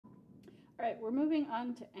All right, we're moving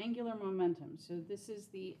on to angular momentum. So this is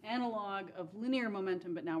the analog of linear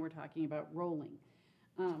momentum, but now we're talking about rolling.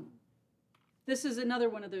 This is another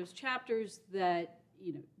one of those chapters that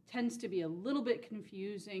tends to be a little bit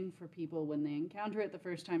confusing for people when they encounter it the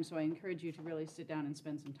first time, so I encourage you to really sit down and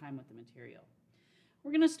spend some time with the material.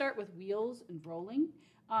 We're going to start with wheels and rolling.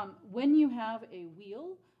 When you have a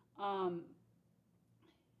wheel,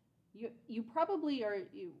 you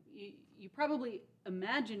probably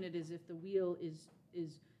imagine it as if the wheel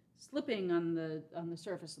is slipping on the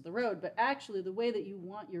surface of the road, but actually the way that you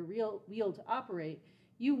want your wheel to operate,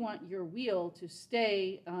 you want your wheel to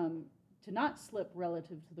stay to not slip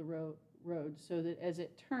relative to the road, so that as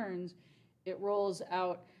it turns, it rolls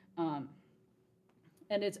out, and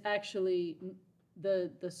it's actually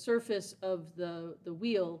the surface of the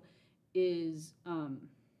wheel is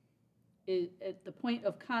at the point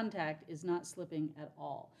of contact is not slipping at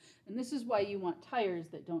all. And this is why you want tires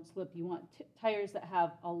that don't slip. You want tires that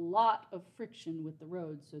have a lot of friction with the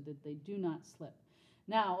road so that they do not slip.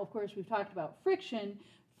 Now, of course, we've talked about friction.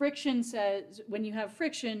 Friction says when you have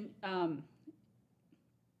friction,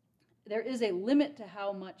 there is a limit to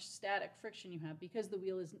how much static friction you have, because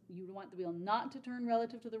you want the wheel not to turn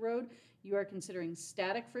relative to the road. You are considering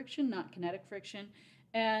static friction, not kinetic friction.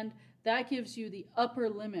 And that gives you the upper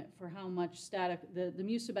limit for how much static, the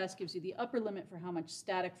mu sub s gives you the upper limit for how much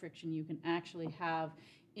static friction you can actually have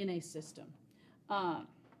in a system.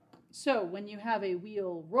 So when you have a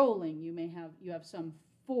wheel rolling, you have some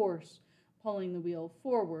force pulling the wheel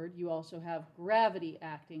forward. You also have gravity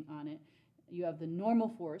acting on it. You have the normal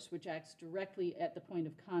force, which acts directly at the point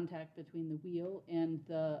of contact between the wheel and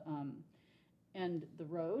the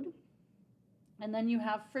road. And then you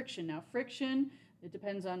have friction. Now friction, it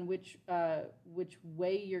depends on which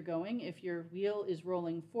way you're going. If your wheel is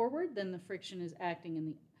rolling forward, then the friction is acting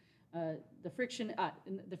in the friction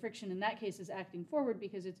in that case is acting forward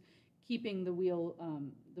because it's keeping the wheel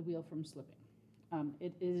from slipping.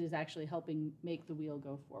 It is actually helping make the wheel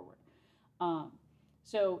go forward.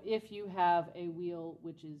 So if you have a wheel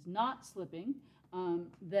which is not slipping,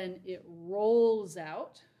 then it rolls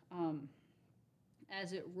out.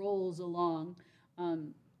 As it rolls along,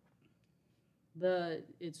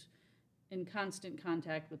 it's in constant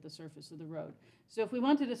contact with the surface of the road. So if we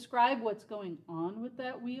want to describe what's going on with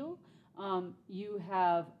that wheel, you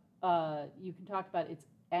can talk about its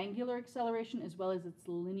angular acceleration as well as its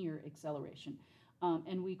linear acceleration.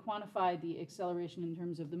 And we quantify the acceleration in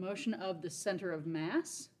terms of the motion of the center of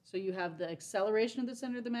mass. So you have the acceleration of the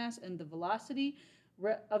center of the mass and the velocity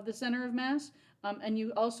of the center of mass. And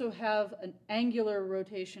you also have an angular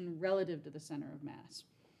rotation relative to the center of mass.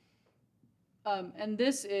 And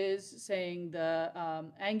this is saying the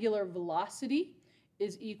angular velocity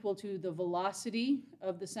is equal to the velocity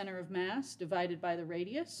of the center of mass divided by the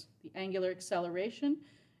radius. The angular acceleration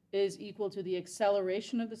is equal to the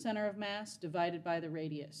acceleration of the center of mass divided by the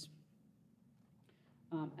radius.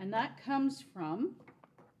 And that comes from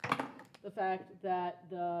the fact that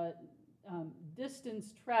the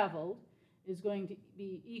distance traveled is going to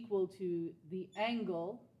be equal to the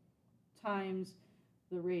angle times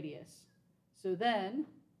the radius. So then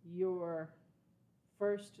your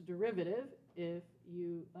first derivative,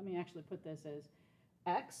 let me actually put this as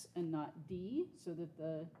x and not d so that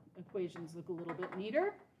the equations look a little bit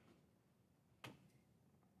neater.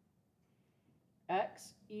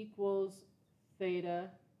 X equals theta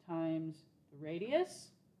times the radius.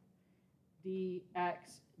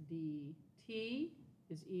 dx dt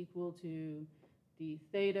is equal to d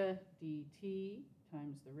theta dt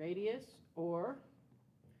times the radius, or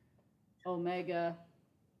omega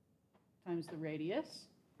times the radius.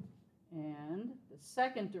 And the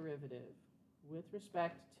second derivative with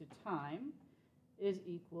respect to time is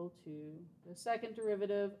equal to the second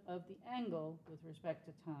derivative of the angle with respect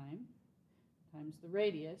to time times the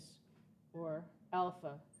radius, or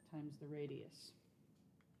alpha times the radius.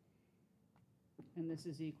 And this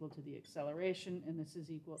is equal to the acceleration, and this is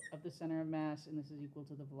equal of the center of mass, and this is equal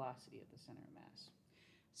to the velocity of the center of mass.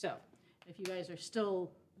 So if you guys are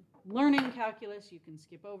still learning calculus, you can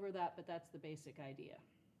skip over that, but that's the basic idea.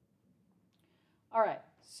 All right,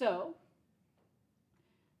 so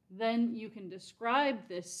then you can describe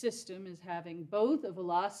this system as having both a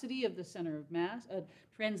velocity of the center of mass, a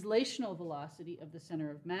translational velocity of the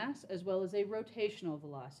center of mass, as well as a rotational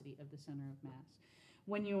velocity of the center of mass.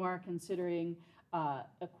 When you are considering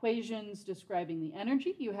equations describing the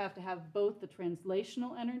energy, you have to have both the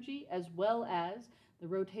translational energy as well as the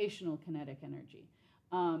rotational kinetic energy.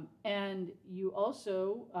 And you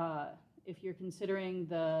also, if you're considering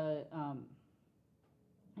the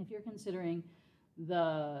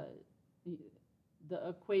the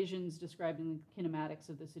equations describing the kinematics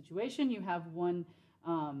of the situation. You have one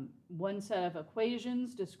set of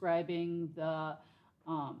equations describing the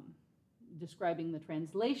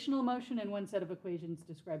translational motion, and one set of equations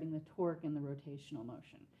describing the torque and the rotational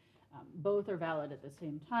motion. Both are valid at the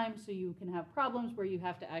same time, so you can have problems where you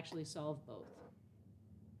have to actually solve both.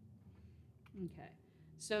 Okay,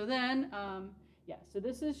 so then, so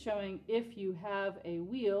this is showing if you have a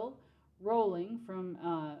wheel rolling from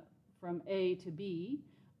A to B,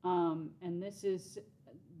 and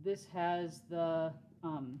this has the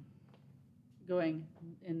going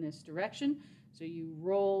in this direction. So you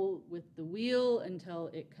roll with the wheel until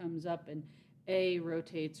it comes up, and A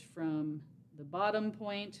rotates from the bottom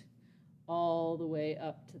point all the way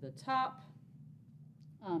up to the top.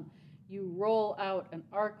 You roll out an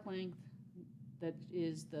arc length that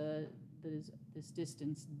is this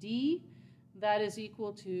distance d. That is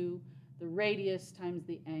equal to the radius times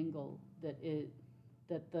the angle that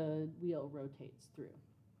the wheel rotates through.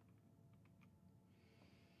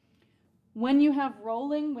 When you have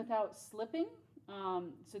rolling without slipping,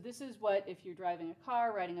 so this is what, if you're driving a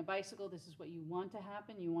car, riding a bicycle, this is what you want to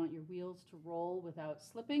happen. You want your wheels to roll without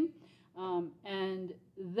slipping. And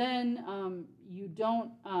then you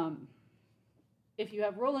don't, if you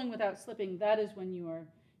have rolling without slipping, that is when you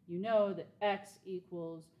know that x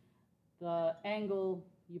equals the angle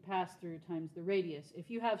you pass through times the radius. If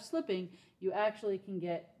you have slipping, you actually can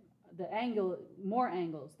get the angle, more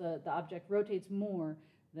angles. The object rotates more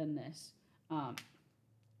than this.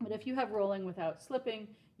 But if you have rolling without slipping,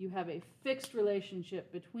 you have a fixed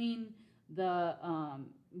relationship between the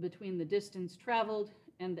distance traveled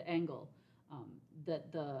and the angle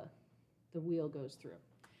that the wheel goes through.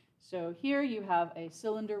 So here you have a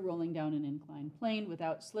cylinder rolling down an inclined plane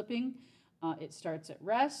without slipping. It starts at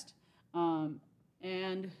rest.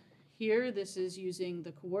 And here this is using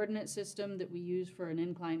the coordinate system that we use for an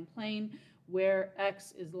inclined plane, where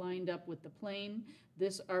x is lined up with the plane.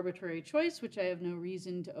 This arbitrary choice, which I have no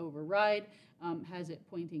reason to override, has it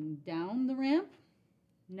pointing down the ramp.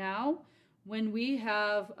 Now, when we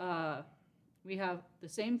have the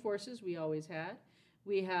same forces we always had.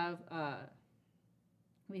 We have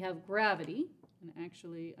gravity, and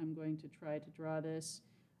actually I'm going to try to draw this.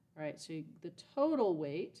 All right, so the total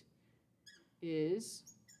weight is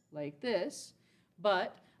like this,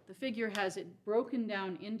 but the figure has it broken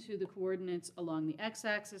down into the coordinates along the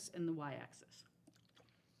x-axis and the y-axis.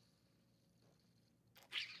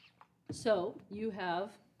 So you have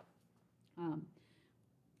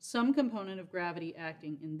some component of gravity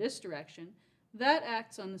acting in this direction. That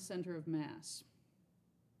acts on the center of mass.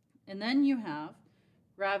 And then you have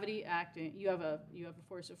gravity acting, you have a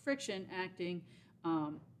force of friction acting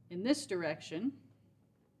in this direction.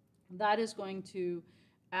 That is going to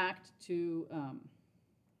act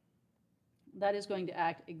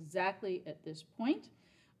exactly at this point,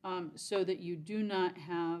 so that you do not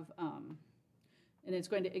have, and it's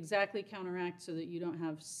going to exactly counteract so that you don't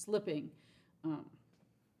have slipping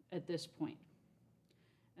at this point.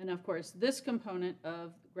 And of course, this component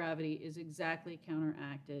of gravity is exactly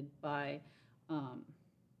counteracted by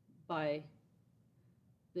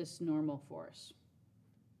this normal force.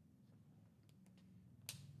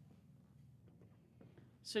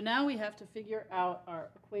 So now we have to figure out our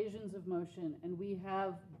equations of motion, and we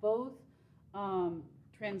have both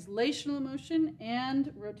translational motion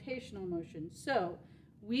and rotational motion. So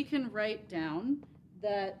we can write down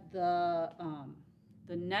that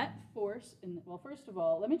the net force, well, first of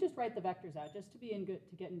all, let me just write the vectors out just to be in good,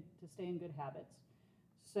 to stay in good habits.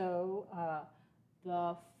 So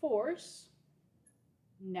the force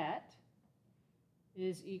net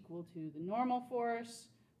is equal to the normal force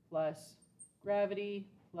plus gravity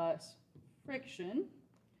plus friction.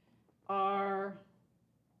 The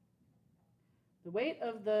weight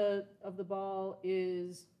of the ball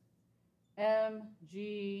is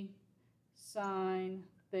mg sine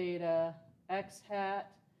theta x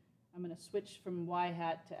hat. I'm going to switch from y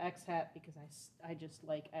hat to x hat because I just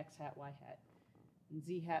like x hat, y hat, and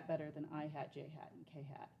z hat better than I hat, j hat, and k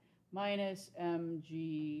hat. Minus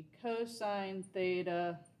mg cosine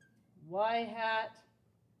theta y hat.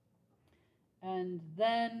 And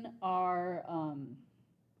then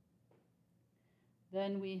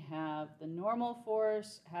then we have the normal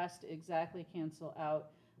force has to exactly cancel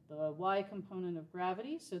out the y component of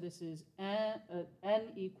gravity. So this is n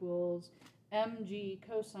equals mg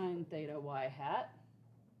cosine theta y hat.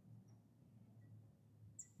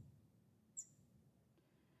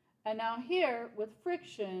 And now here with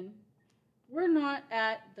friction, we're not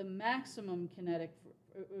at the maximum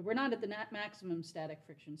maximum static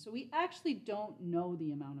friction. So we actually don't know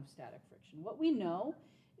the amount of static friction. What we know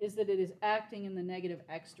is that it is acting in the negative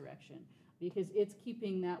x direction because it's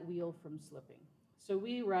keeping that wheel from slipping. So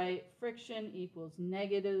we write friction equals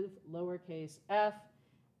negative lowercase f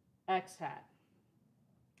x hat.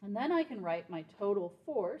 And then I can write my total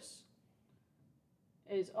force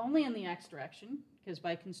is only in the x direction, because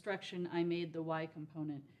by construction I made the y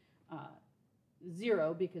component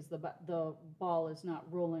 0 because the ball is not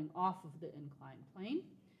rolling off of the inclined plane.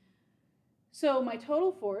 So my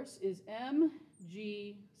total force is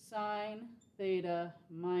mg sine theta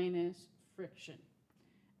minus friction.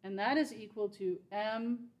 And that is equal to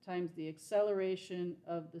m times the acceleration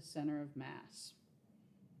of the center of mass.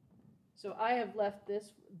 So I have left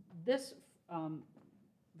this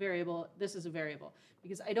variable, this is a variable,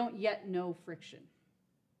 because I don't yet know friction.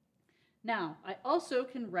 Now, I also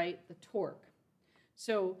can write the torque.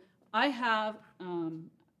 So I have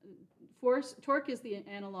torque is the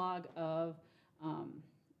analog of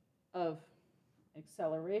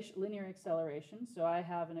acceleration, linear acceleration. So I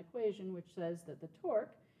have an equation which says that the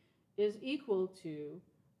torque is equal to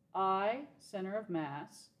I, center of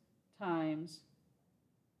mass, times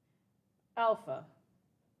alpha,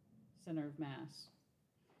 center of mass.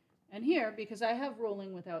 And here, because I have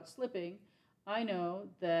rolling without slipping, I know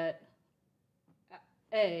that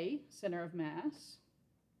A, center of mass,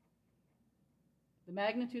 the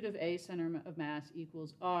magnitude of A, center of mass,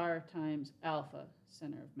 equals R times alpha,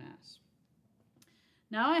 center of mass.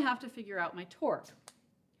 Now I have to figure out my torque.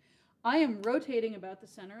 I am rotating about the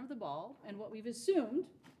center of the ball, and what we've assumed,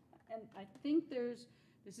 and I think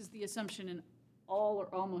this is the assumption in all or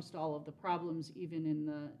almost all of the problems, even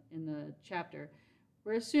in the chapter,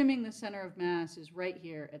 we're assuming the center of mass is right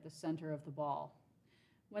here at the center of the ball.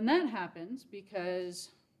 When that happens, because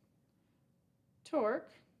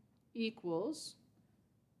torque equals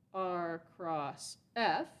R cross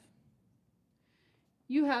F,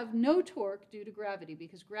 you have no torque due to gravity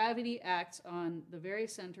because gravity acts on the very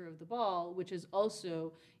center of the ball, which is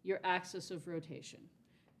also your axis of rotation.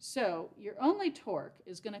 So your only torque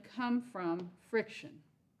is going to come from friction.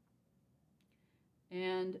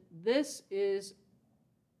 And this is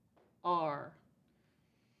R.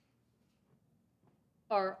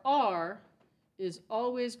 Our R is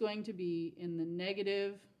always going to be in the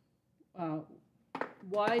negative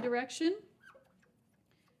y direction,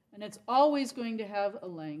 and it's always going to have a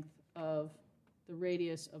length of the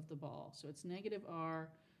radius of the ball. So it's negative R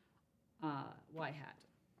y hat.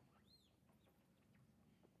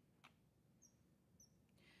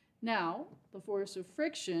 Now, the force of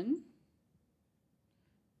friction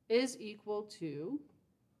is equal to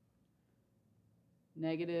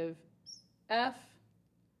negative F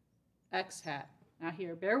x hat. Now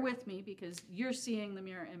here, bear with me because you're seeing the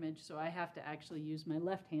mirror image, so I have to actually use my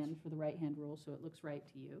left hand for the right hand rule so it looks right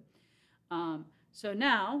to you. So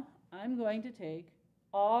now I'm going to take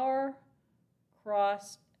R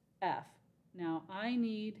cross F. Now I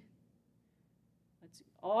need, let's see,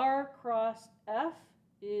 R cross F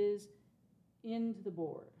is into the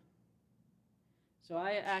board. So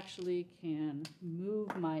I actually can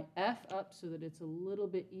move my F up so that it's a little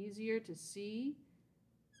bit easier to see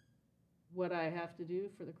what I have to do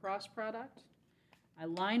for the cross product. I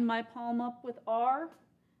line my palm up with R,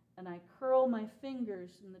 and I curl my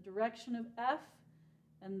fingers in the direction of F,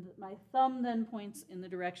 and my thumb then points in the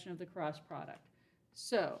direction of the cross product.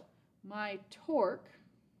 So my torque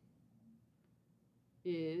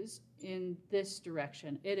is in this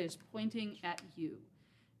direction. It is pointing at you.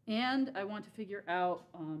 And I want to figure out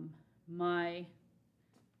my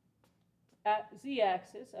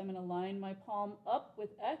z-axis. I'm going to line my palm up with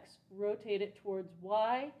X, rotate it towards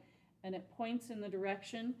Y, and it points in the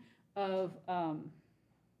direction of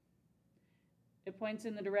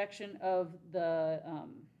the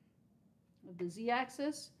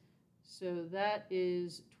z-axis. So that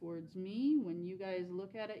is towards me. When you guys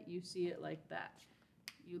look at it, you see it like that.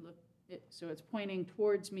 So it's pointing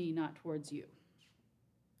towards me, not towards you.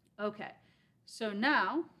 Okay, so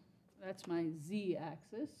now that's my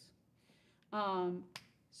z-axis.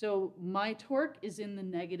 So my torque is in the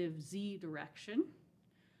negative z direction.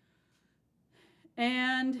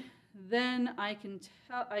 And then I can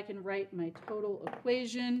write my total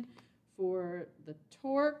equation for the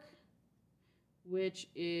torque, which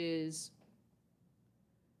is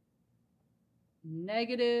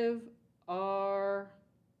negative R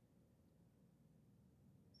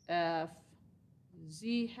F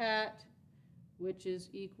z hat, which is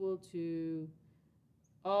equal to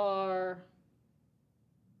R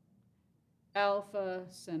alpha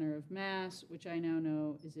center of mass, which I now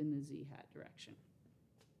know is in the z hat direction.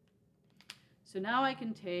 So now I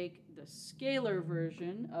can take the scalar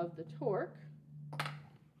version of the torque,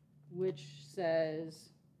 which says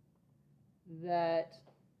that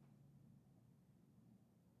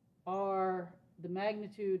are the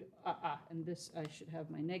magnitude, and this I should have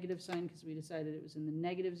my negative sign because we decided it was in the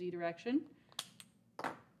negative z direction.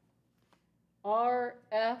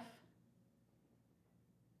 RF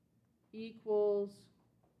equals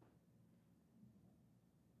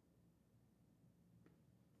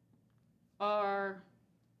R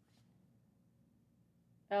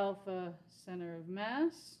alpha center of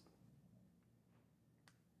mass.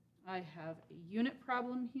 I have a unit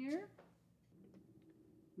problem here.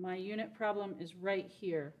 My unit problem is right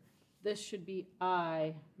here. This should be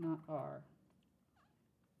I, not R.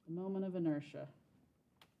 The moment of inertia.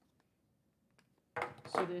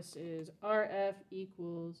 So this is RF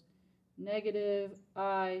equals negative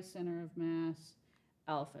I center of mass,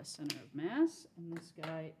 alpha center of mass, and this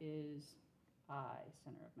guy is I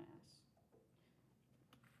center of mass.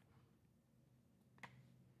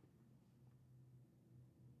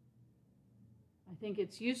 I think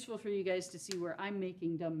it's useful for you guys to see where I'm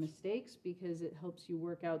making dumb mistakes because it helps you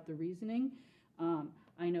work out the reasoning.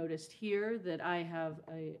 I noticed here that I have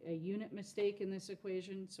a unit mistake in this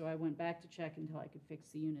equation, so I went back to check until I could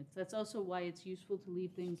fix the units. That's also why it's useful to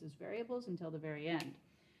leave things as variables until the very end.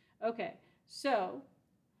 Okay, so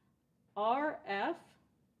RF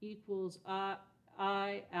equals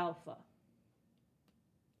I alpha.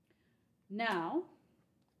 Now,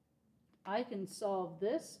 I can solve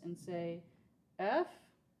this and say F,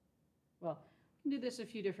 well, I can do this a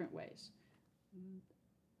few different ways.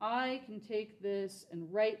 I can take this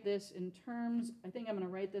and write this in terms, I think I'm going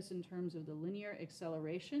to write this in terms of the linear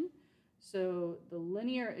acceleration. So the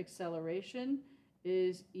linear acceleration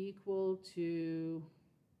is equal to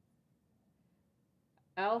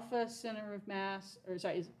alpha center of mass, or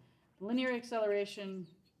sorry, linear acceleration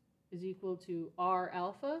is equal to R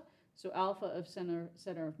alpha. So alpha of center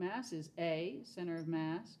of mass is A, center of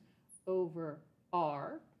mass, over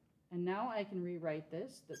R. And now I can rewrite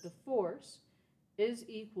this, that the force is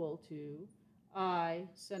equal to I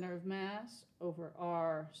center of mass over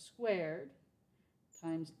R squared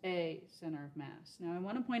times A center of mass. Now I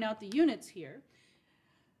want to point out the units here.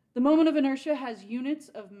 The moment of inertia has units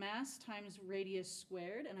of mass times radius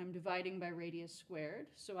squared, and I'm dividing by radius squared.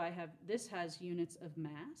 So I have, this has units of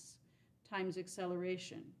mass times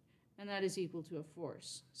acceleration, and that is equal to a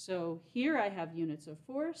force. So here I have units of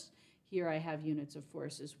force, here I have units of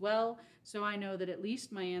force as well. So I know that at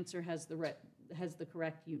least my answer has the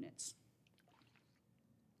correct units.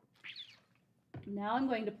 Now I'm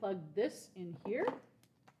going to plug this in here.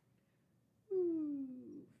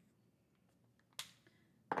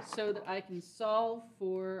 So that I can solve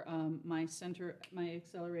for my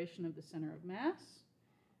acceleration of the center of mass.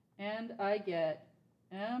 And I get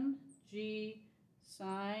mg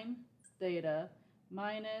sine theta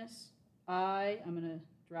minus I'm going to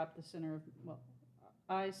drop the center of, well,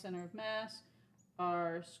 I center of mass,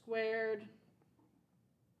 R squared,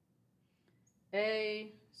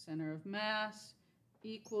 A center of mass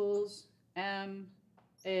equals M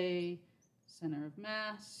A center of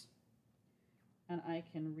mass. And I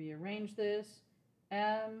can rearrange this.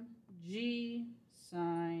 Mg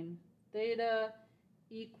sine theta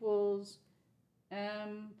equals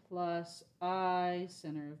M plus I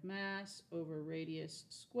center of mass over radius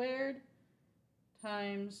squared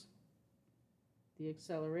times the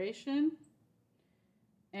acceleration.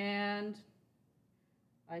 And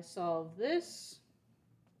I solve this.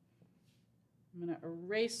 I'm going to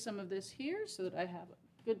erase some of this here so that I have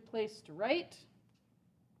a good place to write.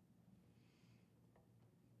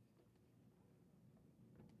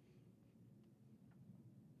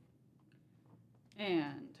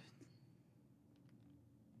 And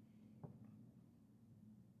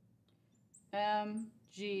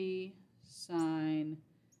mg sine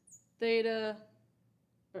theta,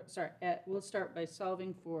 we'll start by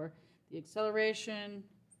solving for the acceleration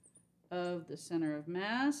of the center of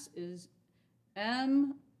mass is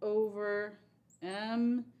m over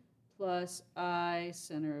m plus I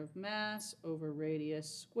center of mass over radius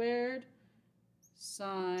squared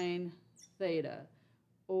sine theta.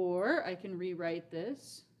 Or I can rewrite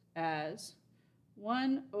this as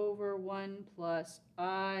 1 over 1 plus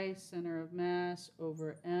I center of mass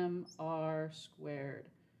over mr squared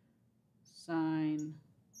sine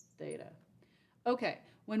theta. Okay,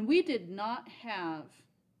 when we did not have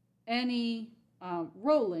any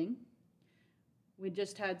rolling, we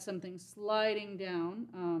just had something sliding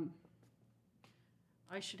down.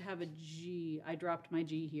 I should have a G. I dropped my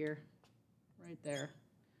G here, right there.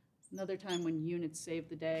 Another time when units save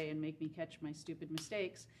the day and make me catch my stupid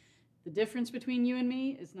mistakes. The difference between you and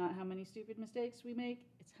me is not how many stupid mistakes we make,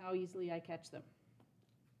 it's how easily I catch them.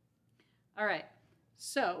 All right,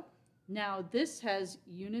 so Now this has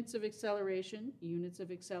units of acceleration, units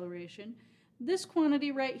of acceleration. This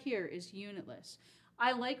quantity right here is unitless.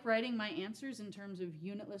 I like writing my answers in terms of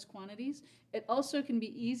unitless quantities. It also can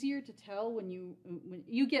be easier to tell when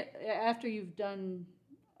you get, after you've done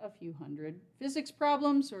a few hundred physics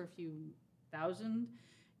problems or a few thousand,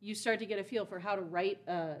 you start to get a feel for how to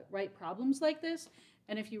write problems like this.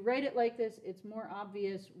 And if you write it like this, it's more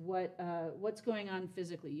obvious what's going on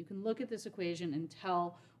physically. You can look at this equation and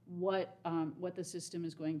tell what the system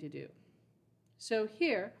is going to do. So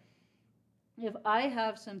here, if I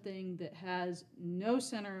have something that has no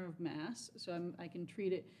center of mass, so I can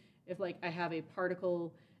treat it if like I have a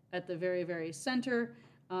particle at the very, very center.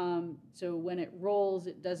 So when it rolls,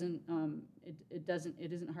 it isn't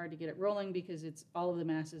hard to get it rolling because it's all of the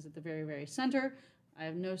mass is at the very, very center. I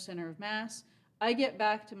have no center of mass. I get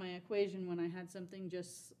back to my equation when I had something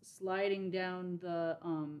just sliding down the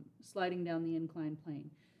inclined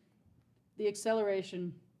plane. The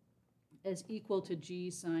acceleration is equal to g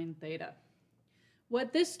sine theta.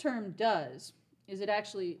 What this term does is it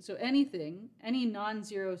actually, so any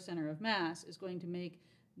non-zero center of mass is going to make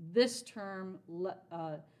this term,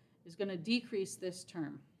 is going to decrease this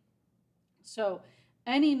term. So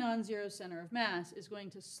any non-zero center of mass is going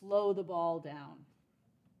to slow the ball down.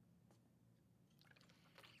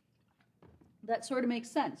 That sort of makes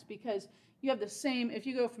sense because you have the same, if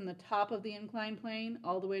you go from the top of the inclined plane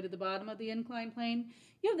all the way to the bottom of the inclined plane,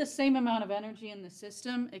 you have the same amount of energy in the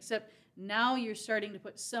system, except now you're starting to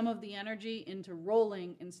put some of the energy into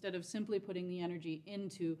rolling instead of simply putting the energy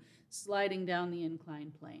into sliding down the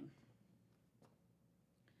inclined plane.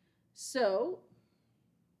 So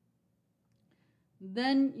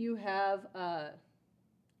then you have,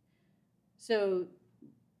 so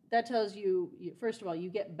that tells you, first of all, you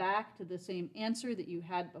get back to the same answer that you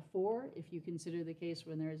had before if you consider the case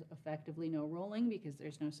when there's effectively no rolling because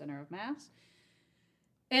there's no center of mass.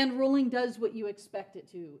 And rolling does what you expect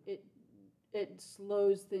it to. It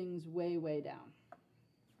slows things way, way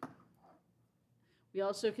down. We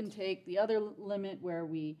also can take the other limit where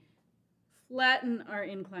we flatten our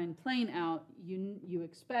inclined plane out. You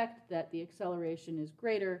expect that the acceleration is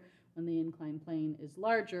greater when the inclined plane is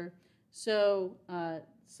larger. So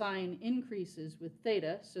sine increases with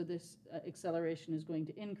theta, so this acceleration is going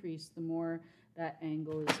to increase the more that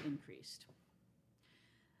angle is increased.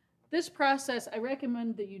 This process, I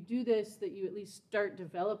recommend that you do this, that you at least start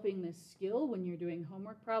developing this skill when you're doing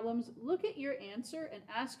homework problems. Look at your answer and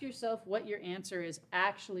ask yourself what your answer is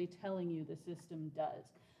actually telling you the system does.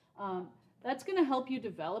 That's going to help you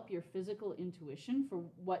develop your physical intuition for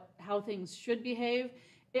how things should behave.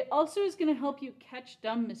 It also is going to help you catch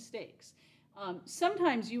dumb mistakes.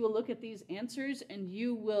 Sometimes you will look at these answers and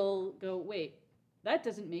you will go, wait, that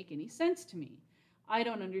doesn't make any sense to me. I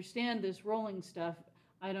don't understand this rolling stuff.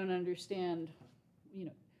 I don't understand,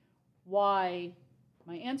 why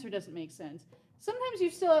my answer doesn't make sense. Sometimes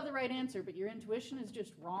you still have the right answer, but your intuition is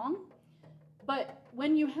just wrong. But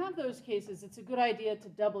when you have those cases, it's a good idea to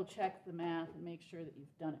double check the math and make sure that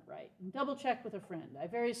you've done it right. And double check with a friend. I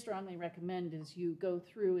very strongly recommend as you go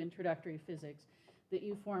through introductory physics that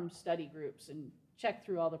you form study groups and check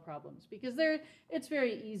through all the problems because it's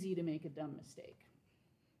very easy to make a dumb mistake.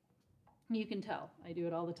 You can tell. I do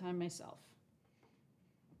it all the time myself.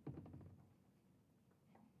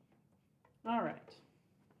 All right.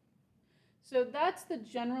 So that's the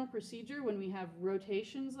general procedure when we have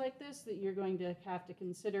rotations like this, that you're going to have to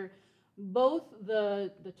consider both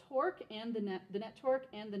the torque and the net torque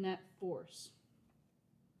and the net force.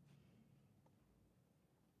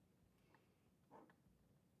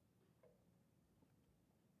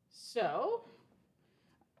 So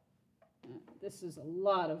this is a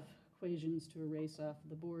lot of equations to erase off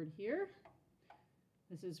the board here.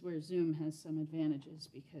 This is where Zoom has some advantages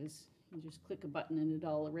because you just click a button and it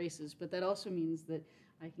all erases, but that also means that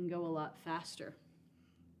I can go a lot faster.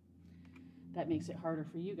 That makes it harder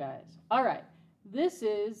for you guys. All right, this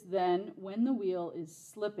is then when the wheel is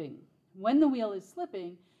slipping. When the wheel is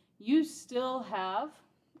slipping, you still have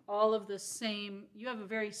all of the same, you have a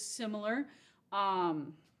very similar,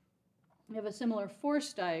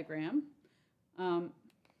 force diagram.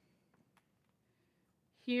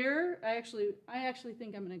 Here, I actually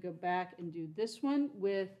think I'm going to go back and do this one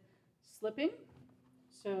with slipping.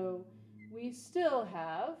 So we still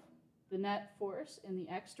have the net force in the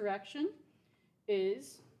x direction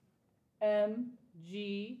is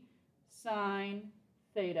mg sine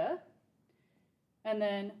theta, and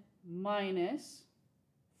then minus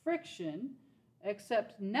friction,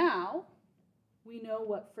 except now we know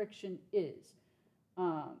what friction is.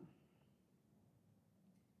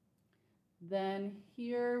 Then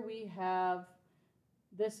here we have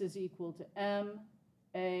This is equal to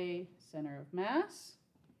ma center of mass.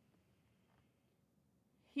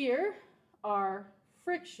 Here, our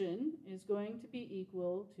friction is going to be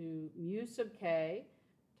equal to mu sub k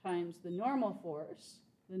times the normal force.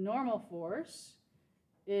 The normal force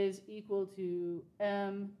is equal to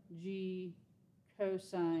mg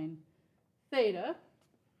cosine theta.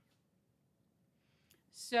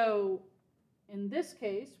 So in this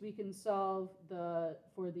case, we can solve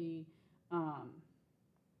for the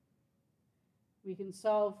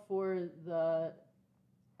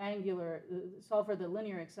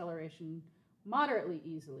linear acceleration moderately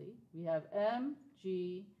easily. We have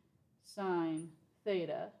mg sine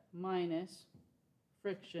theta minus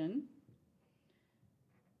friction.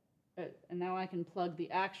 And now I can plug the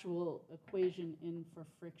actual equation in for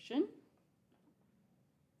friction.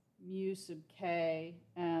 Mu sub k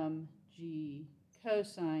mg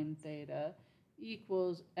cosine theta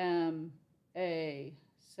equals ma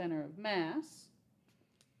center of mass.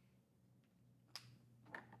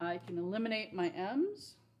 I can eliminate my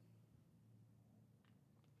m's,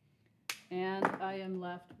 and I am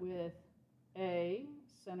left with a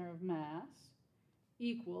center of mass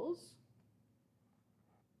equals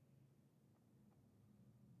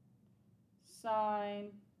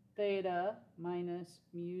sine theta minus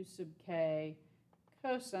mu sub k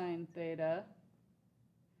cosine theta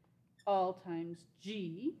all times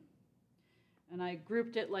g. And I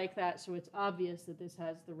grouped it like that so it's obvious that this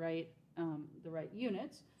has the right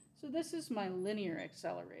units. So this is my linear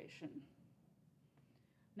acceleration.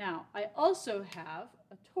 Now, I also have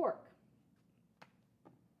a torque.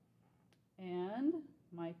 And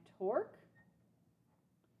my torque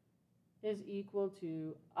is equal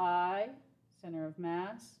to I center of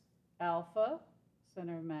mass alpha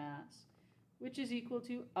center of mass, which is equal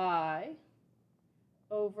to I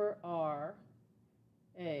over R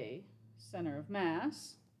A center of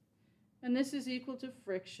mass. And this is equal to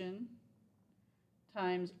friction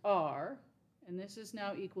times R. And this is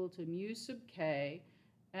now equal to mu sub k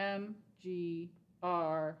mg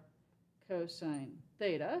R cosine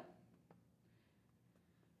theta.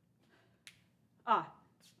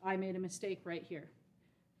 I made a mistake right here.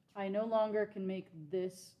 I no longer can make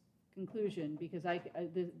this conclusion because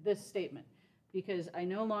this statement, because I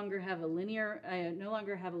no longer have a linear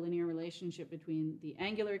relationship between the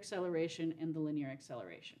angular acceleration and the linear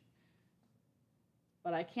acceleration.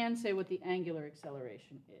 But I can say what the angular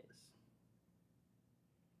acceleration is.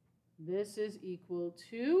 This is equal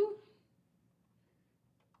to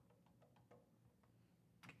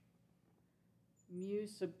mu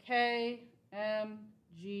sub k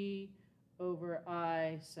mg over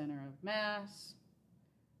I center of mass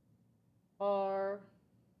R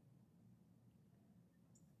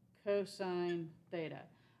cosine theta.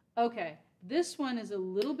 Okay, this one is a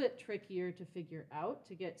little bit trickier to figure out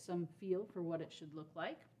to get some feel for what it should look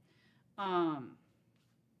like.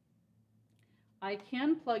 I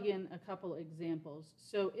can plug in a couple examples.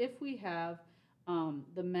 So if we have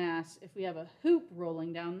the mass, if we have a hoop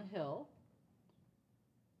rolling down the hill,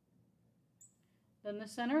 then the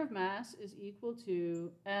center of mass is equal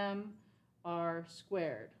to mr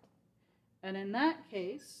squared. And in that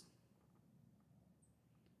case,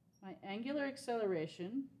 my angular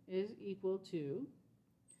acceleration is equal to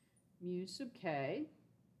mu sub k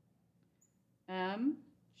mgr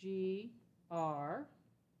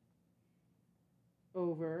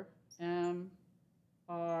over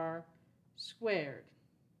mr squared.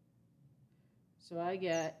 So I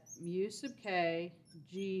get mu sub k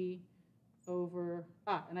g over,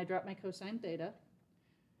 and I dropped my cosine theta.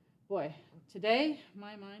 Boy, today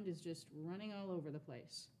my mind is just running all over the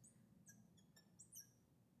place.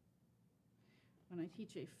 When I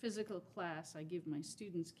teach a physical class, I give my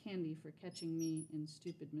students candy for catching me in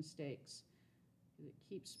stupid mistakes. It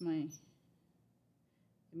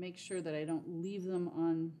makes sure that I don't leave them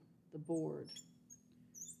on the board.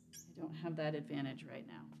 I don't have that advantage right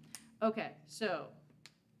now. Okay, so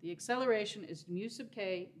the acceleration is mu sub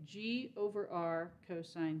k g over r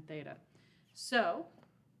cosine theta. So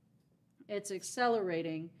it's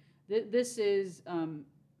accelerating. This is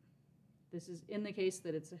in the case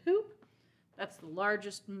that it's a hoop. That's the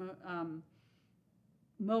largest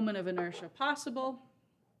moment of inertia possible.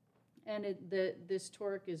 And this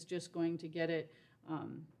torque is just going to get it.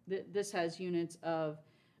 This has units of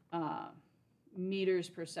meters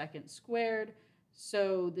per second squared.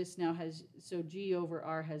 So this now has, so g over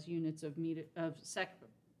r has units of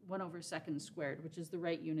 1 over second squared, which is the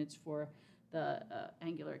right units for the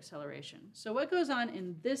angular acceleration. So what goes on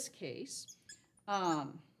in this case,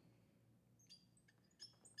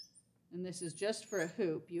 and this is just for a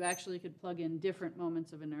hoop. You actually could plug in different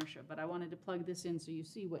moments of inertia, but I wanted to plug this in so you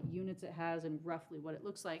see what units it has and roughly what it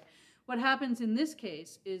looks like. What happens in this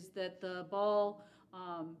case is that the ball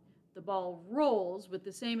rolls with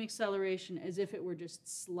the same acceleration as if it were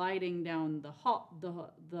just sliding down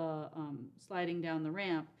sliding down the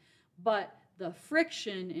ramp, but the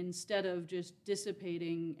friction, instead of just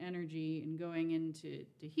dissipating energy and going into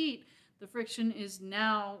heat, the friction is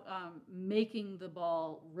now making the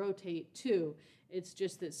ball rotate too. It's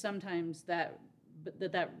just that sometimes that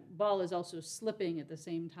ball is also slipping at the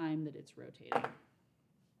same time that it's rotating.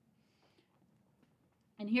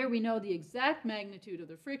 And here we know the exact magnitude of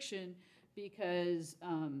the friction because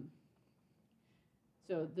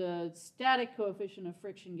so the static coefficient of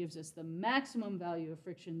friction gives us the maximum value of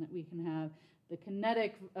friction that we can have. The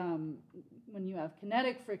kinetic, when you have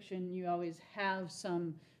kinetic friction, you always have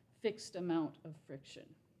some fixed amount of friction.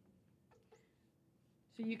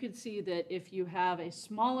 So you can see that if you have a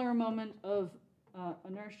smaller moment of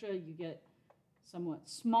inertia, you get somewhat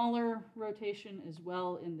smaller rotation as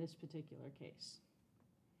well in this particular case.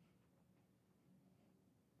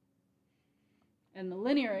 And the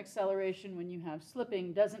linear acceleration when you have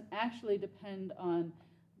slipping doesn't actually depend on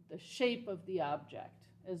the shape of the object.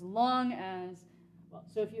 As long as, well,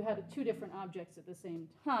 so if you had two different objects at the same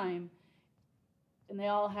time, and they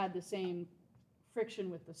all had the same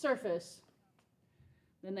friction with the surface,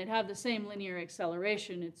 then they'd have the same linear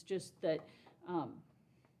acceleration. It's just that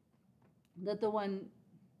the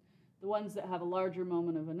ones that have a larger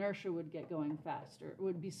moment of inertia would get going faster,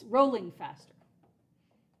 would be rolling faster.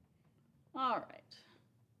 All right.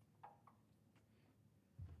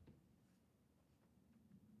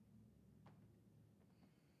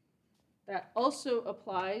 That also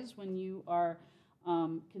applies when you are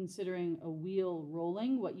considering a wheel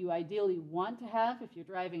rolling. What you ideally want to have if you're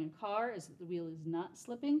driving a car is that the wheel is not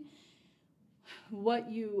slipping. What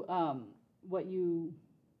you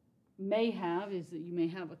may have is that you may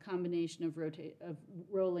have a combination of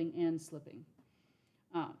rolling and slipping.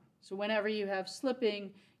 So whenever you have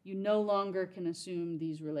slipping, you no longer can assume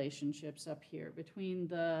these relationships up here between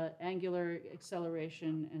the angular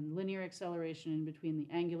acceleration and linear acceleration and between the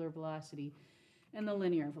angular velocity and the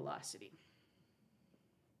linear velocity.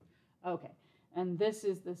 Okay, and this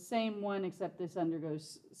is the same one except this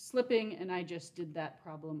undergoes slipping, and I just did that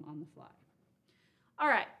problem on the fly. All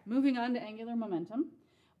right, moving on to angular momentum.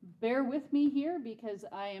 Bear with me here because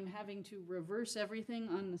I am having to reverse everything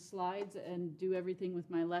on the slides and do everything with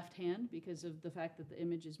my left hand because of the fact that the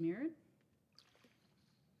image is mirrored.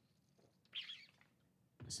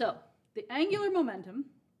 So, the angular momentum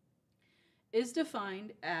is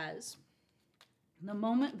defined as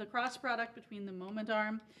the cross product between the moment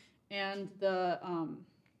arm and the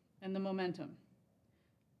momentum.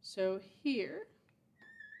 So here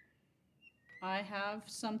I have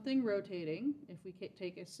something rotating. If we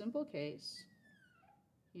take a simple case,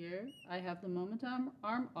 here I have the moment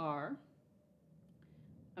arm R.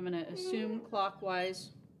 I'm going to assume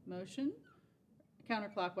clockwise motion,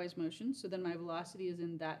 counterclockwise motion, so then my velocity is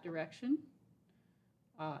in that direction,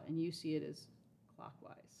 and you see it as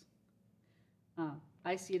clockwise.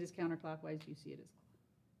 I see it as counterclockwise, you see it as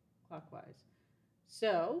clockwise.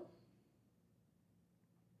 So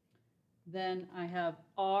then I have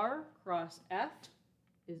R cross F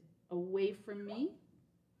is away from me,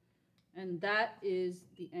 and that is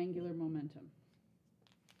the angular momentum.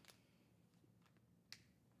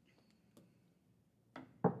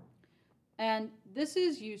 And this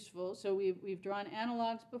is useful. So we've drawn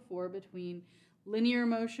analogs before between linear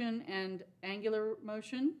motion and angular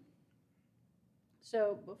motion.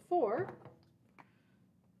 So before,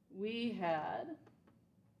 we had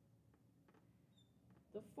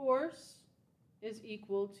the force is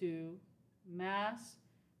equal to mass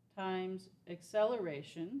times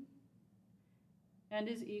acceleration and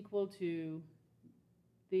is equal to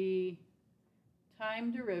the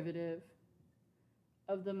time derivative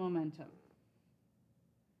of the momentum.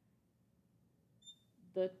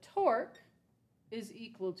 The torque is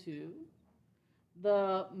equal to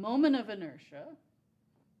the moment of inertia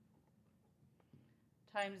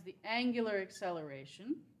times the angular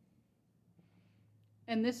acceleration,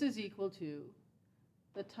 and this is equal to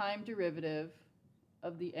the time derivative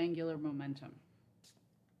of the angular momentum.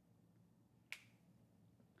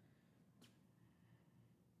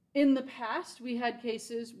 In the past, we had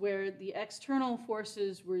cases where the external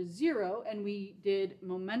forces were zero, and we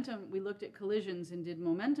looked at collisions and did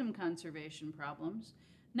momentum conservation problems.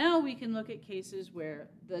 Now we can look at cases where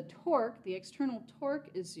the torque, the external torque,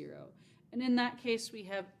 is zero, and in that case we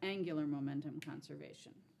have angular momentum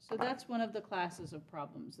conservation. So that's one of the classes of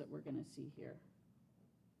problems that we're going to see here.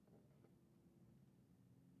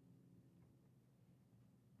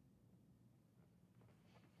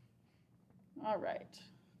 All right.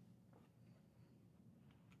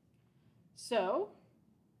 So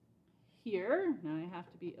here, now I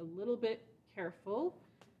have to be a little bit careful.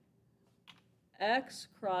 X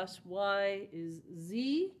cross Y is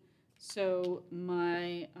Z. So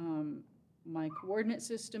my my coordinate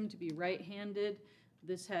system to be right-handed,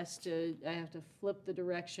 I have to flip the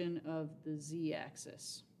direction of the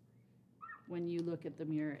Z-axis when you look at the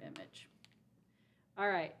mirror image. All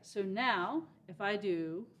right, so now if I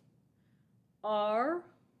do R,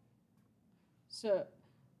 so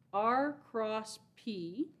R cross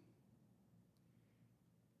P,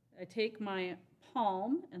 I take my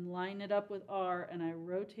palm and line it up with R, and I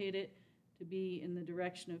rotate it to be in the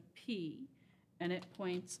direction of P, and it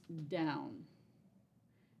points down.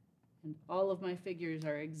 And all of my figures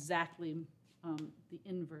are exactly the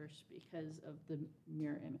inverse because of the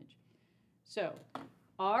mirror image. So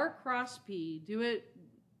R cross P, do it,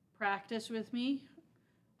 practice with me.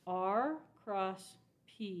 R cross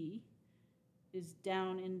P is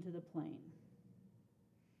down into the plane.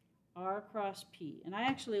 R cross P. And I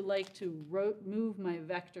actually like to move my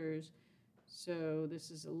vectors, so this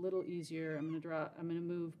is a little easier. I'm going to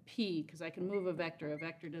move P because I can move a vector. A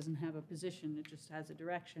vector doesn't have a position, it just has a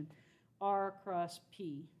direction. R cross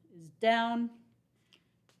P is down.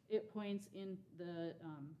 It points in the,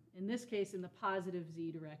 in this case, in the positive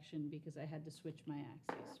Z direction because I had to switch my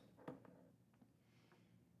axes.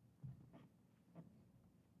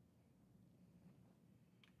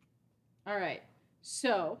 All right,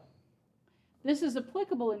 so this is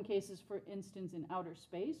applicable in cases, for instance, in outer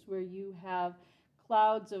space where you have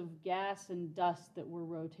clouds of gas and dust that were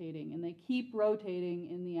rotating, and they keep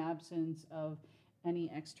rotating in the absence of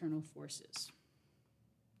any external forces.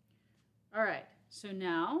 All right, so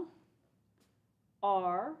now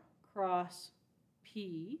R cross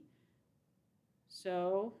P.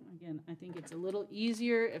 So again, I think it's a little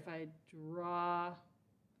easier if I draw,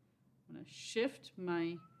 I'm going to shift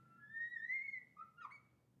my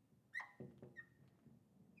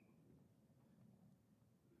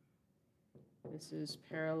this is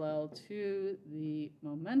parallel to the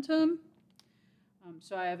momentum.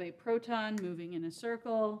 So I have a proton moving in a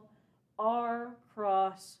circle. R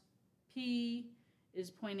cross P is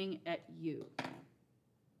pointing at U.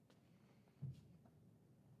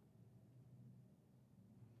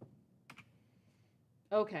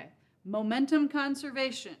 Okay, momentum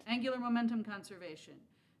conservation, angular momentum conservation.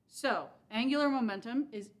 So angular momentum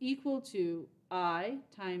is equal to I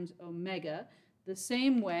times omega, the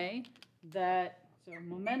same way that, so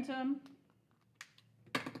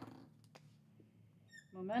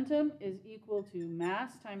momentum is equal to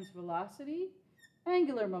mass times velocity.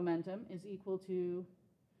 Angular momentum is equal to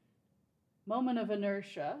moment of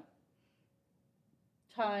inertia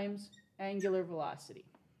times angular velocity.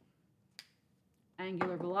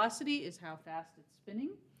 Angular velocity is how fast it's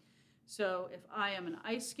spinning. So if I am an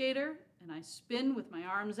ice skater and I spin with my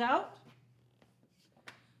arms out,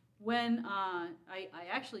 when I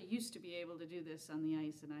actually used to be able to do this on the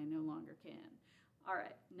ice and I no longer can. All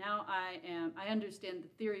right, now I understand the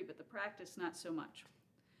theory, but the practice not so much.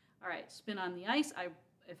 All right, spin on the ice.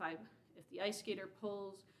 If the ice skater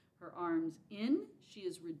pulls her arms in, she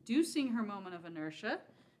is reducing her moment of inertia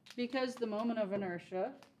because the moment of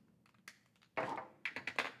inertia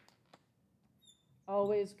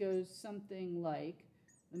always goes something like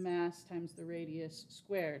the mass times the radius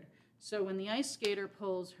squared. So when the ice skater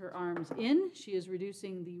pulls her arms in, she is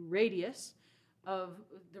reducing the radius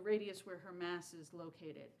where her mass is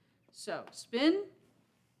located. So spin,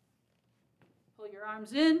 pull your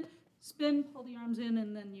arms in, spin, pull the arms in,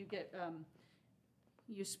 and then you get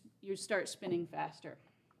you start spinning faster.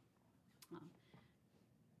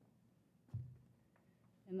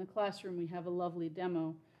 In the classroom, we have a lovely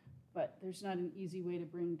demo, but there's not an easy way to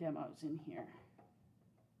bring demos in here.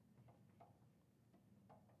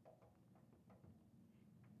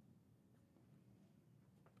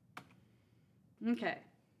 Okay.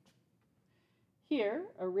 Here,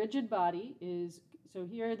 a rigid body is, so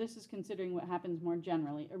here this is considering what happens more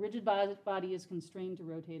generally. A rigid body is constrained to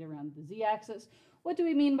rotate around the z-axis. What do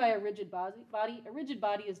we mean by a rigid body? A rigid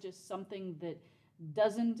body is just something that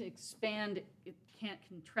doesn't expand, it can't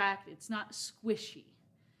contract, it's not squishy.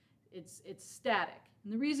 It's static.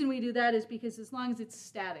 And the reason we do that is because as long as it's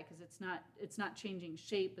static, as it's not changing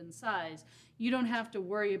shape and size, you don't have to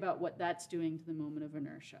worry about what that's doing to the moment of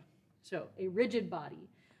inertia. So a rigid body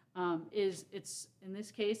in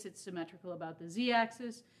this case, it's symmetrical about the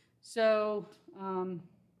z-axis. So how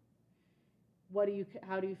do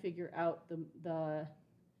you figure out the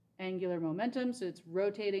angular momentum? So it's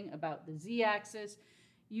rotating about the z-axis.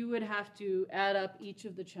 You would have to add up each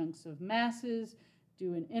of the chunks of masses,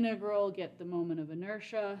 do an integral, get the moment of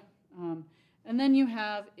inertia, and then you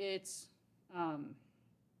have its,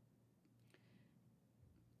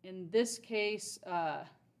 in this case, how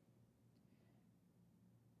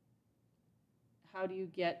do you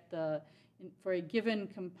get the, for a given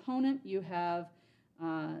component, you have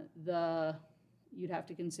you'd have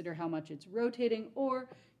to consider how much it's rotating, or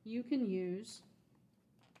you can use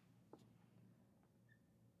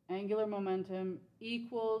angular momentum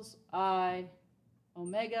equals I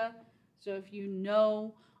omega. So if you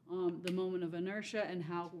know the moment of inertia and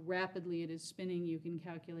how rapidly it is spinning, you can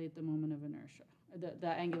calculate the moment of inertia, the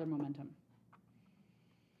angular momentum.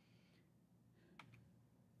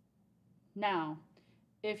 Now,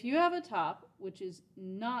 if you have a top which is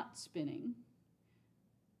not spinning,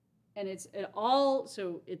 and it's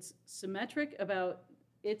so it's symmetric about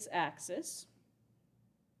its axis,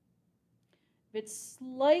 if it's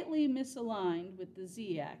slightly misaligned with the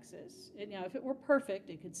z-axis, if it were perfect,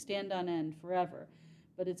 it could stand on end forever,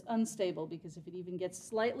 but it's unstable because if it even gets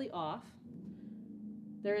slightly off,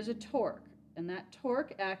 there is a torque, and that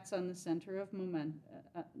torque acts on the center of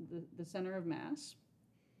the center of mass,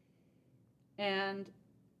 and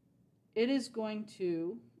it is going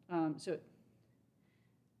to, so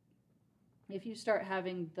if you start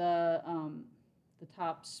having the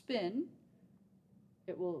top spin,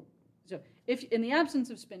 it will, so if in the absence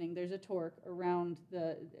of spinning, there's a torque around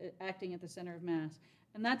acting at the center of mass,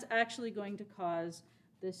 and that's actually going to cause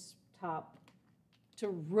this top to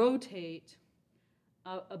rotate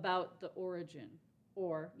about the origin,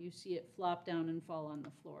 or you see it flop down and fall on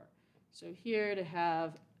the floor. So here to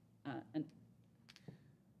have a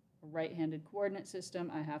right-handed coordinate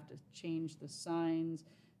system, I have to change the signs.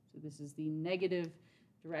 So this is the negative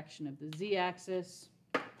direction of the z-axis,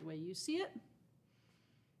 the way you see it.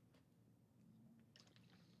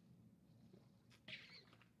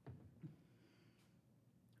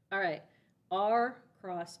 All right, R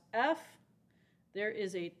cross F, there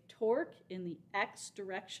is a torque in the x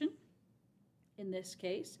direction. In this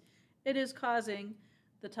case, it is causing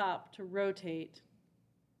the top to rotate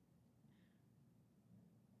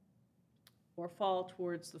or fall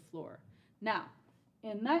towards the floor. Now,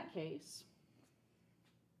 in that case,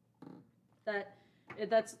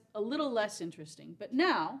 that's a little less interesting. But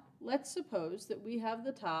now, let's suppose that we have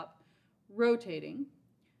the top rotating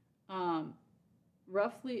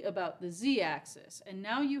roughly about the z-axis, and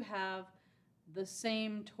now you have the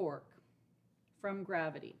same torque from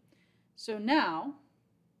gravity. So now,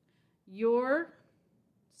 your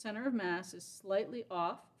center of mass is slightly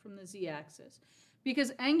off from the z-axis.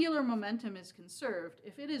 Because angular momentum is conserved,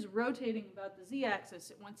 if it is rotating about the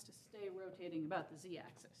z-axis, it wants to stay rotating about the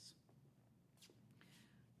z-axis.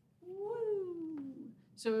 Woo!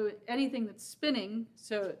 So anything that's spinning,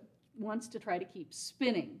 so it wants to try to keep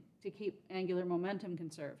spinning to keep angular momentum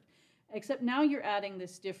conserved. Except now you're adding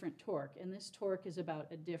this different torque, and this torque is about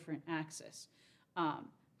a different axis.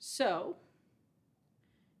 So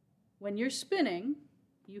when you're spinning,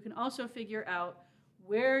 you can also figure out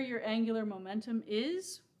where your angular momentum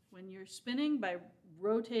is when you're spinning by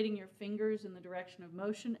rotating your fingers in the direction of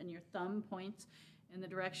motion, and your thumb points in the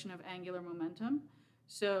direction of angular momentum.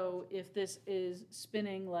 So if this is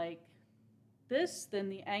spinning like this, then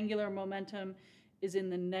the angular momentum is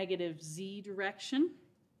in the negative z direction.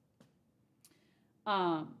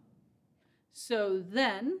 So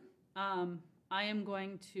then I am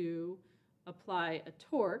going to apply a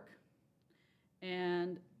torque,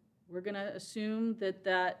 and we're going to assume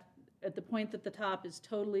that at the point that the top is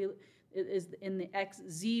is in the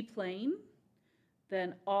xz plane,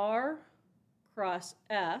 then R cross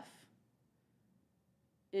F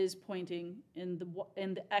is pointing in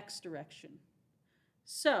the x direction.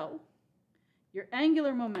 So your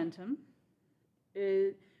angular momentum,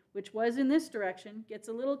 which was in this direction, gets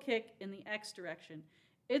a little kick in the x direction.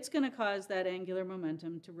 It's going to cause that angular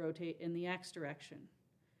momentum to rotate in the x direction.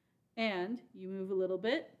 And you move a little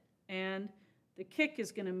bit, and the kick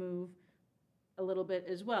is going to move a little bit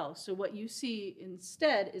as well. So what you see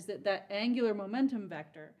instead is that angular momentum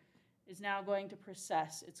vector is now going to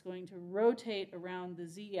precess. It's going to rotate around the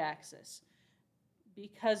z-axis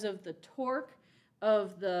because of the torque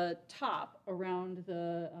of the top around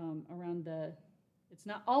it's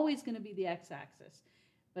not always going to be the x-axis,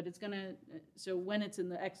 but it's going to, so when it's in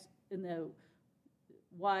the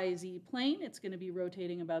YZ plane, it's going to be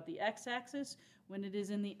rotating about the x-axis. When it is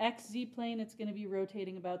in the XZ plane, it's going to be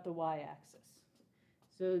rotating about the y-axis.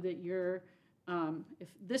 So that if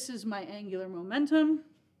this is my angular momentum,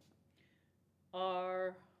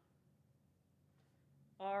 R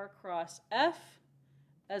cross F,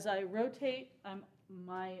 as I rotate,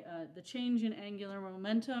 the change in angular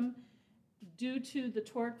momentum due to the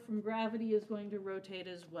torque from gravity, is going to rotate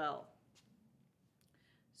as well.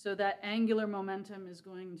 So that angular momentum is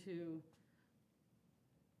going to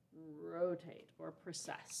rotate or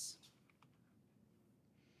precess.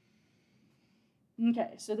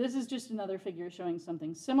 Okay, so this is just another figure showing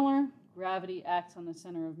something similar. Gravity acts on the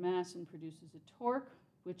center of mass and produces a torque,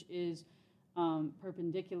 which is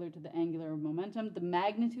perpendicular to the angular momentum. The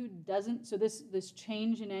magnitude doesn't, so this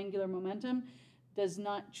change in angular momentum does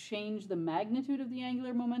not change the magnitude of the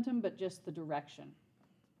angular momentum, but just the direction.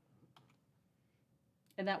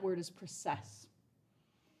 And that word is precess.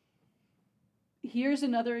 Here's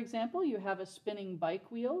another example. You have a spinning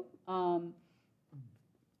bike wheel.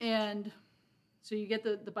 And so you get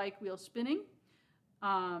the bike wheel spinning.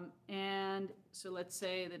 And so let's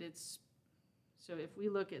say that it's, so if we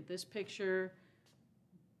look at this picture,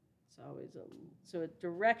 it's always so a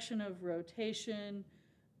direction of rotation.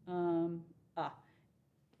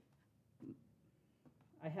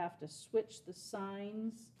 I have to switch the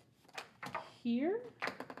signs here.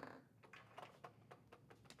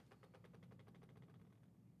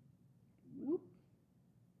 Whoop.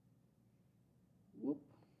 Whoop.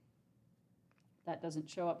 That doesn't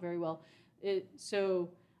show up very well. So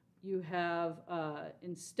you have,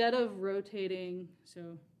 instead of rotating,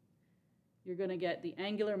 so you're going to get the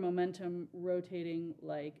angular momentum rotating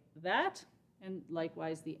like that, and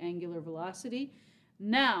likewise the angular velocity.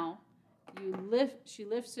 Now, she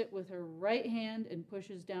lifts it with her right hand and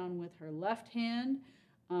pushes down with her left hand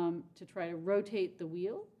to try to rotate the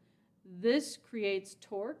wheel. This creates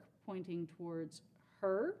torque pointing towards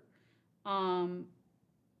her,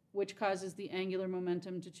 which causes the angular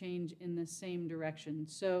momentum to change in the same direction.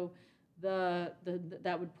 So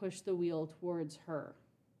that would push the wheel towards her.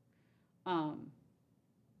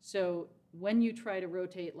 So when you try to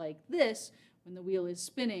rotate like this, when the wheel is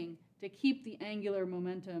spinning, to keep the angular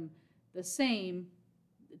momentum the same,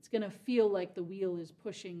 it's going to feel like the wheel is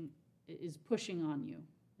pushing on you,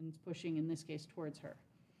 and it's pushing, in this case, towards her.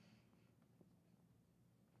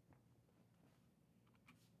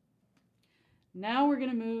 Now we're going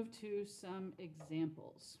to move to some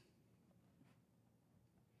examples.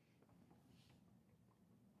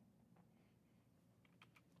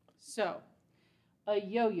 So, a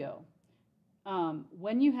yo-yo.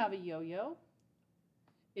 When you have a yo-yo,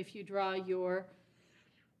 if you draw your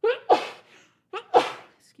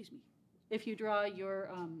excuse me, if you draw your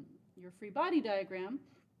free body diagram,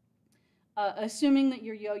 assuming that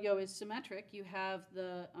your yo-yo is symmetric, you have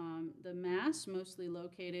the mass mostly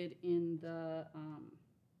located in the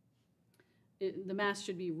mass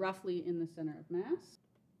should be roughly in the center of mass.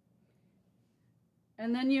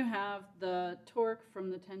 And then you have the torque from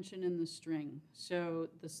the tension in the string. So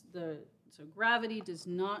so gravity does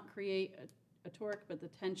not create a torque, but the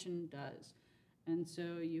tension does. And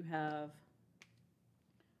so you have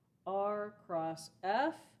R cross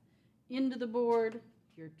F into the board.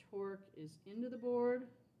 Your torque is into the board.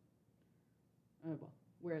 Well,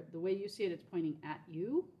 where the way you see it, it's pointing at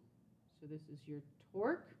you. So this is your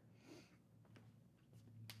torque.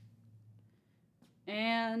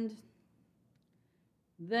 And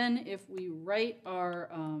then if we write our,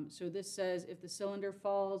 so this says if the cylinder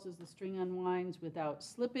falls as the string unwinds without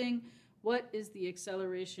slipping, what is the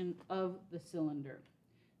acceleration of the cylinder?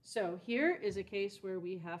 So here is a case where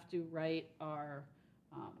we have to write our,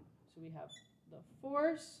 so we have the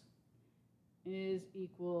force is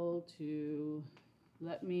equal to,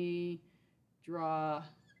 let me draw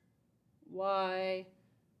y,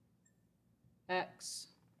 x,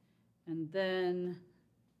 and then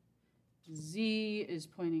z is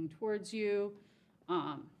pointing towards you.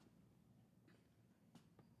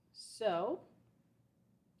 So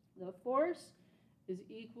the force is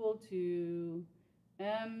equal to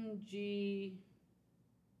mg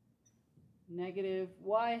negative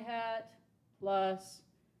y hat plus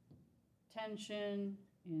tension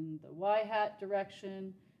in the y hat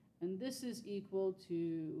direction, and this is equal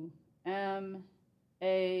to ma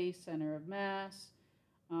center of mass,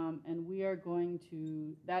 and we are going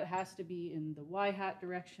to, that has to be in the y hat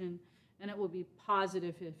direction, and it will be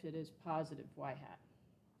positive if it is positive y hat.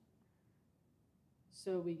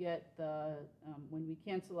 So we get the, when we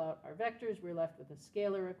cancel out our vectors, we're left with a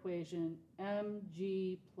scalar equation,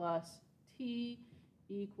 mg plus t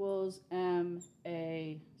equals ma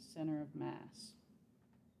center of mass.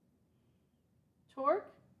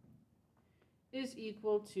 Torque is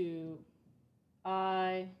equal to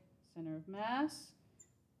I center of mass,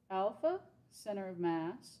 alpha center of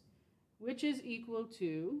mass, which is equal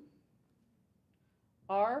to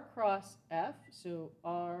R cross F, so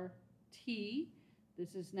RT.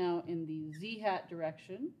 This is now in the z hat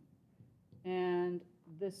direction, and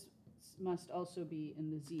this, must also be in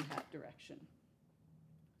the z-hat direction.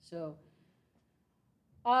 So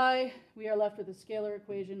we are left with a scalar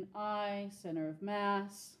equation, I, center of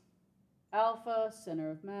mass, alpha,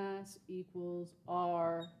 center of mass, equals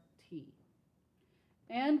RT.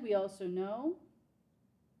 And we also know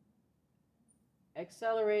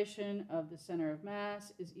acceleration of the center of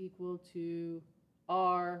mass is equal to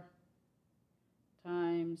R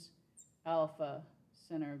times alpha,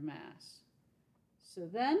 center of mass. So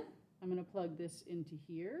then I'm going to plug this into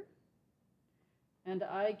here, and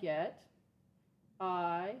I get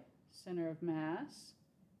I, center of mass,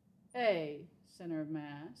 A, center of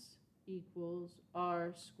mass, equals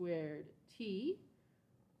R squared T,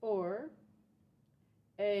 or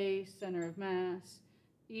A, center of mass,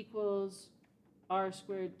 equals R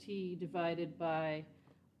squared T divided by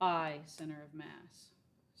I, center of mass.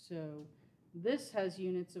 So this has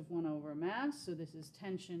units of 1 over mass, so this is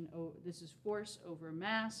this is force over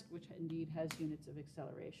mass, which indeed has units of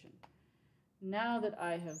acceleration. Now that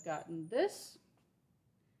I have gotten this,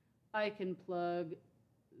 I can plug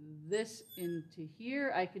this into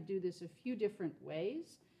here. I could do this a few different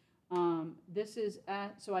ways.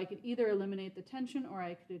 So I could either eliminate the tension or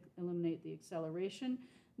I could eliminate the acceleration.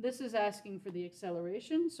 This is asking for the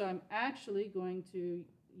acceleration, so I'm actually going to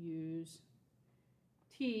use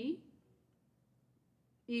T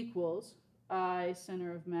equals I,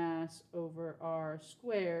 center of mass, over R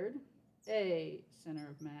squared, A, center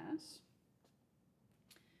of mass.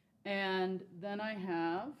 And then I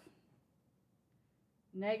have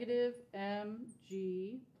negative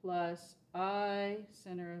mg plus I,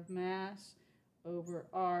 center of mass, over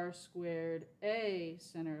R squared, A,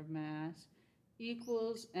 center of mass,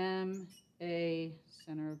 equals ma,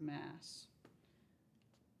 center of mass.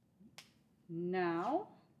 Now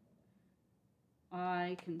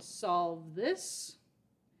I can solve this,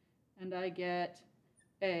 and I get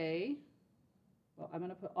I'm going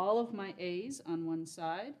to put all of my a's on one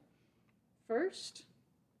side first.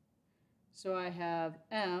 So I have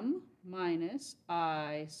m minus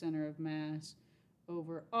I, center of mass,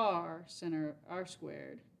 over R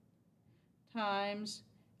squared, times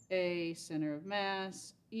A, center of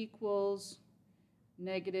mass, equals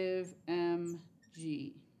negative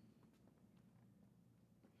mg.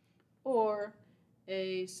 Or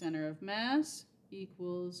A, center of mass,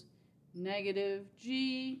 equals negative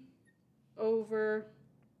g over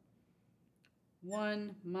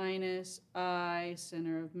 1 minus I,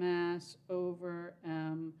 center of mass, over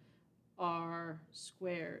R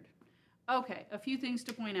squared. Okay, a few things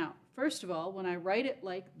to point out. First of all, when I write it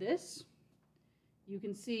like this, you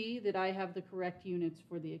can see that I have the correct units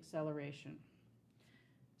for the acceleration.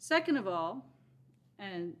 Second of all,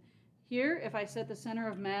 and here, if I set the center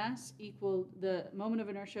of mass equal, the moment of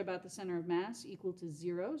inertia about the center of mass equal to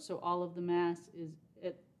 0, so all of the mass is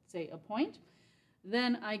at, say, a point,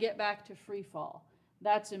 then I get back to free fall.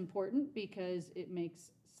 That's important because it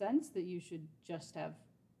makes sense that you should just have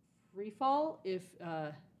free fall if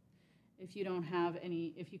you don't have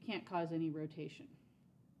any, if you can't cause any rotation.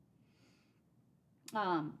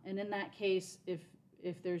 And in that case,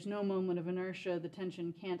 if there's no moment of inertia, the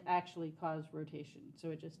tension can't actually cause rotation, so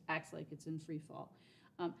it just acts like it's in free fall.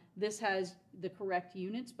 This has the correct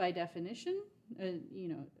units by definition.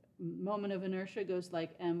 Moment of inertia goes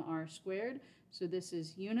like mr squared, so this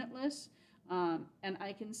is unitless. And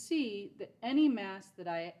I can see that any mass that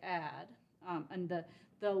I add, and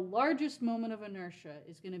the largest moment of inertia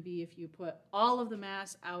is going to be if you put all of the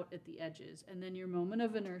mass out at the edges, and then your moment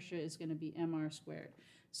of inertia is going to be mr squared.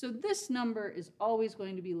 So this number is always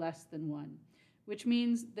going to be less than 1, which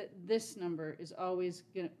means that this number is always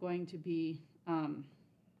going to be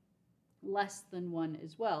less than 1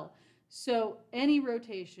 as well. So any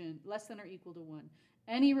rotation, less than or equal to 1,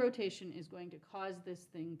 any rotation is going to cause this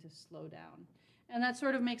thing to slow down. And that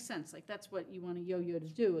sort of makes sense. Like, that's what you want a yo-yo to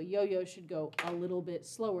do. A yo-yo should go a little bit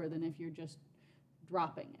slower than if you're just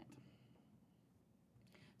dropping it.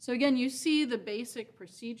 So again, you see the basic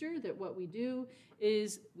procedure that what we do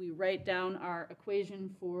is we write down our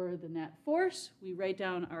equation for the net force, we write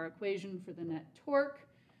down our equation for the net torque,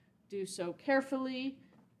 do so carefully,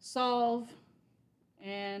 solve,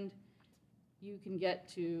 and you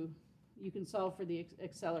can solve for the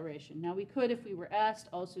acceleration. Now we could, if we were asked,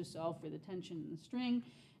 also solve for the tension in the string,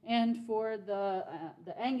 and for the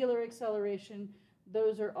angular acceleration,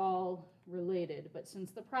 those are all related. But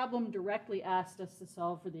since the problem directly asked us to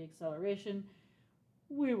solve for the acceleration,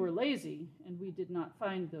 we were lazy and we did not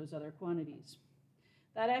find those other quantities.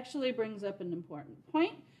 That actually brings up an important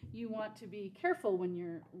point. You want to be careful when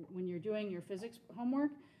you're doing your physics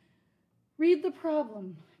homework. Read the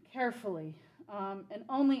problem carefully. and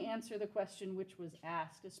only answer the question which was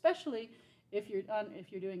asked, especially if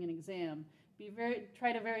you're doing an exam.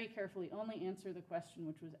 Try to very carefully only answer the question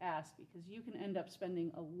which was asked, because you can end up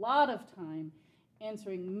spending a lot of time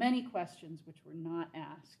answering many questions which were not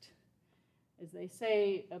asked. As they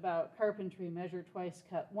say about carpentry, measure twice,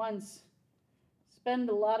 cut once. Spend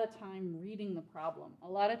a lot of time reading the problem. A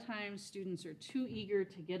lot of times students are too eager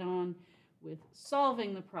to get on with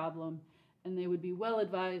solving the problem, and they would be well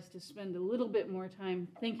advised to spend a little bit more time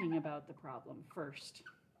thinking about the problem first.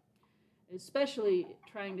 Especially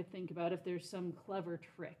trying to think about if there's some clever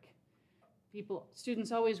trick.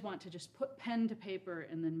 Students always want to just put pen to paper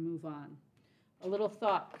and then move on. A little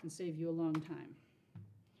thought can save you a long time.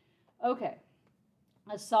 Okay.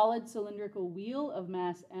 A solid cylindrical wheel of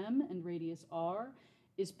mass m and radius r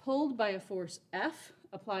is pulled by a force F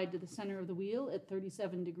applied to the center of the wheel at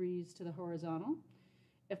 37 degrees to the horizontal.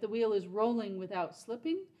 If the wheel is rolling without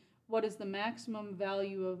slipping, what is the maximum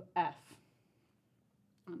value of F?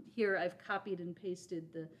 Here I've copied and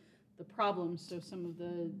pasted the problem, so some of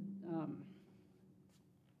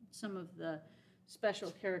the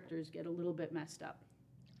special characters get a little bit messed up.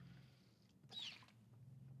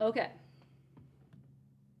 Okay.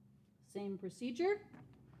 Same procedure.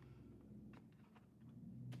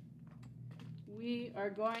 We are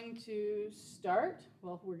going to start,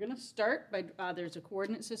 we're going to start by, there's a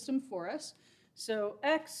coordinate system for us. So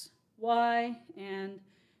x, y, and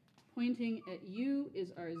pointing at u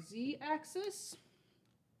is our z-axis.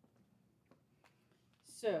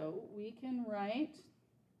 So we can write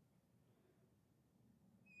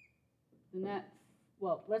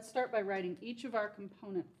let's start by writing each of our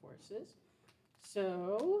component forces.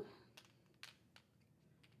 So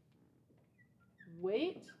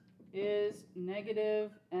weight is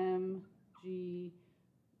negative mg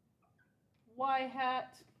y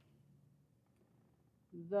hat.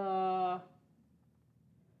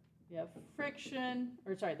 We have friction,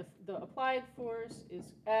 the applied force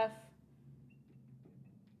is F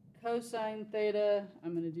cosine theta.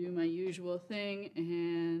 I'm going to do my usual thing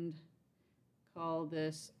and call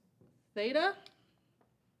this theta.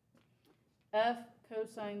 F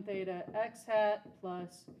cosine theta x hat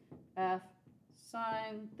plus F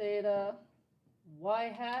sine theta y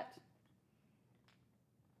hat.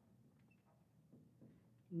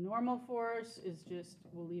 Normal force is just,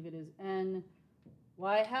 we'll leave it as n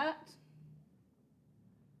y hat.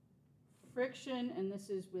 Friction, and this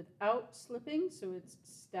is without slipping, so it's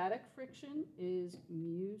static friction, is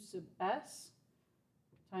mu sub s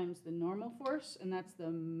times the normal force, and that's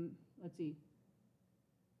the, let's see,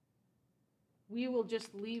 we will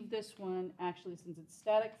just leave this one, actually, since it's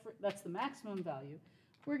static, that's the maximum value.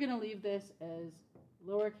 We're going to leave this as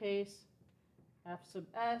lowercase f sub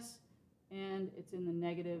s, and it's in the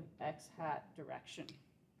negative x hat direction.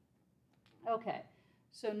 Okay,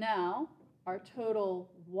 so now our total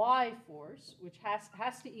y force, which has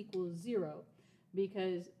to equal 0,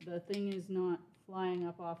 because the thing is not flying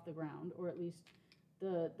up off the ground, or at least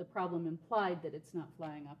the problem implied that it's not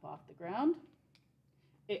flying up off the ground.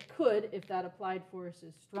 It could if that applied force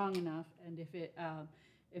is strong enough, and if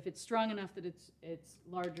it's strong enough that it's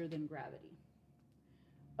larger than gravity.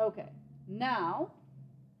 Okay, now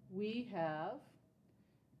we have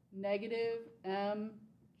negative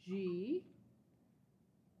mg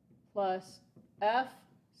plus f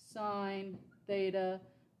sine theta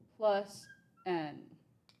plus n.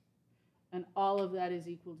 And all of that is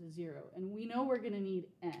equal to 0. And we know we're going to need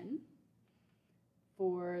n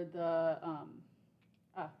for the,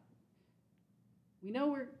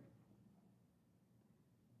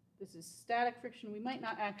 this is static friction. We might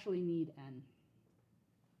not actually need n.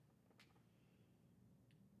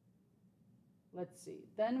 Let's see.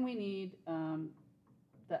 Then we need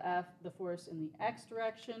the force in the x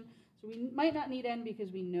direction. So we might not need n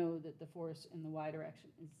because we know that the force in the y direction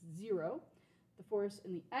is 0. The force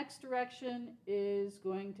in the x direction is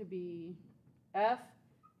going to be f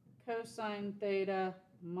cosine theta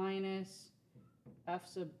minus f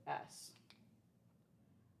sub s.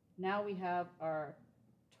 Now we have our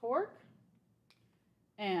torque,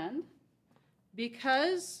 and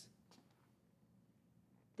because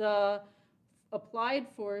the applied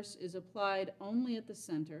force is applied only at the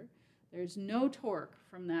center, there's no torque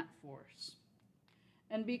from that force.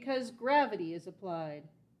 And because gravity is applied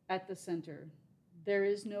at the center, there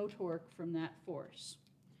is no torque from that force.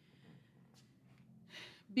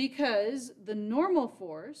 Because the normal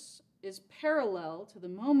force is parallel to the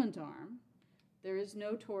moment arm, there is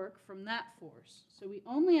no torque from that force. So we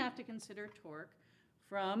only have to consider torque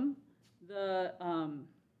from the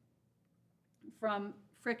from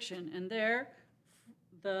friction, and there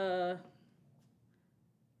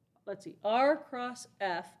let's see, R cross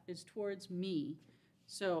F is towards me.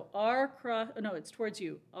 So R cross, oh no, it's towards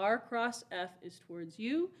you. R cross F is towards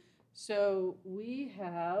you. So we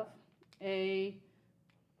have a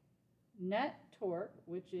net torque,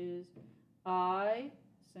 which is I,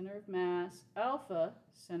 center of mass, alpha,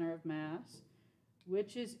 center of mass,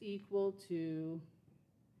 which is equal to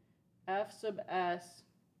F sub S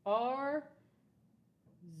R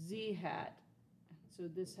Z hat. So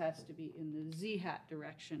this has to be in the Z hat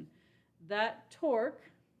direction. That torque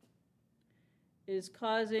is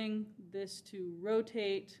causing this to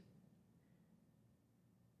rotate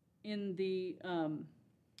in the,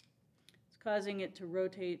 it's causing it to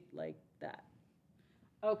rotate like that.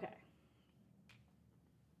 Okay.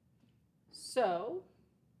 So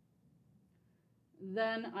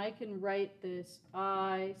then I can write this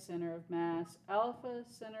I, center of mass, alpha,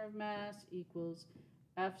 center of mass, equals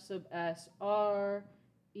F sub S R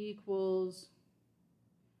equals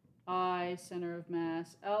I, center of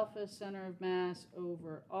mass, alpha, center of mass,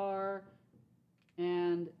 over R.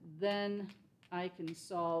 And then I can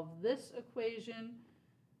solve this equation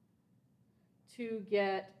to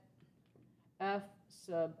get F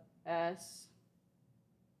sub S.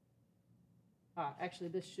 Actually,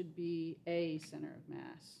 this should be A, center of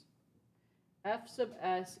mass. F sub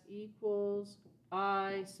S equals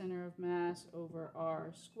I, center of mass, over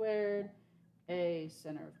R squared, A,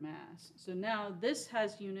 center of mass. So now this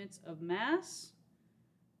has units of mass,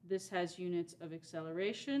 this has units of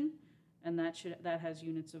acceleration, and that has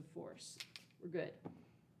units of force. We're good.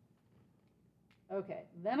 Okay,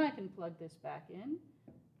 then I can plug this back in.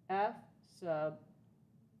 F sub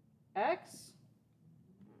X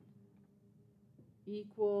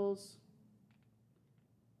equals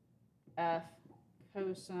F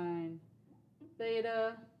cosine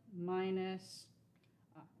theta minus,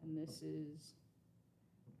 and this is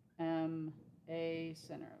M A,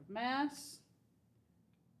 center of mass,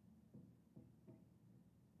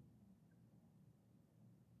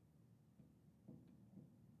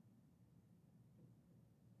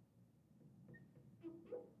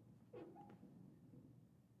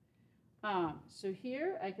 so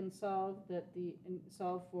here I can solve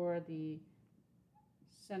for the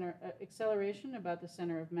center acceleration about the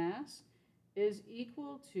center of mass is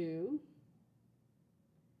equal to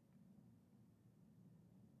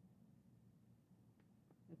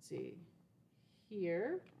let's see,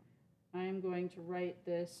 here I'm going to write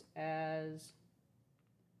this as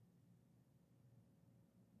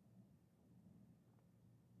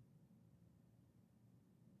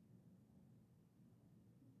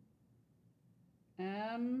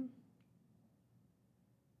M,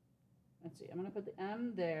 let's see, I'm going to put the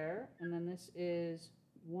M there, and then this is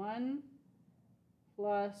 1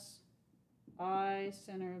 plus I,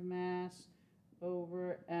 center of mass,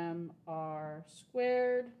 over MR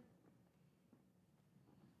squared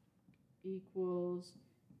equals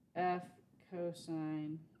F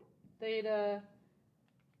cosine theta,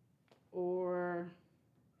 or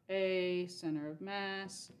A, center of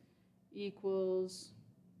mass, equals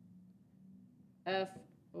F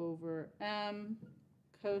over M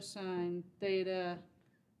cosine theta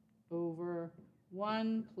over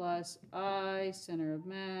 1 plus I, center of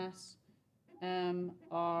mass,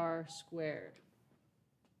 MR squared.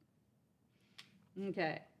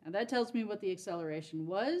 Okay, now that tells me what the acceleration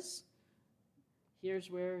was. Here's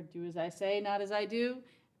where do as I say, not as I do.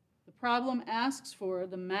 The problem asks for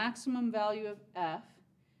the maximum value of F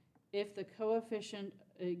if the coefficient,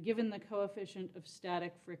 given the coefficient of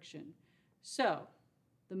static friction. So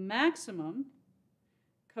the maximum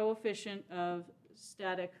coefficient of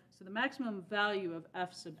static, so the maximum value of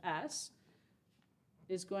F sub S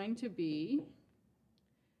is going to be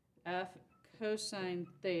F cosine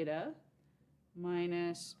theta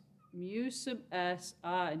minus mu sub S,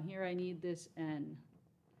 and here I need this N.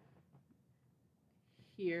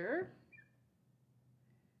 Here,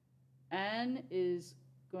 N is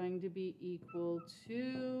going to be equal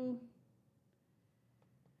to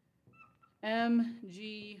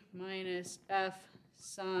mg minus F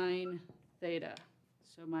sine theta.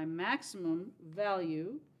 So my maximum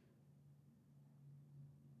value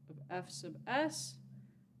of F sub S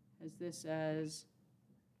has this as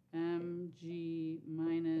mg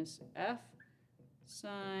minus F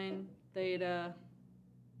sine theta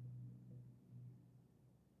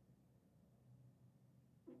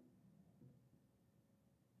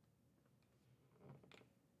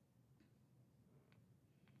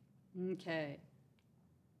okay.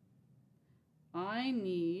 I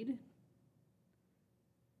need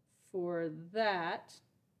for that,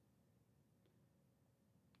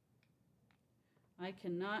 I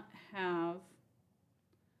cannot have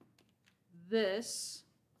this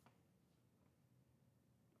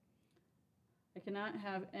cannot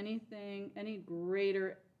have anything, any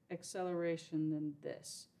greater acceleration than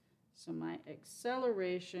this. So my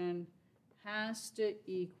acceleration has to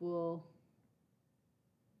equal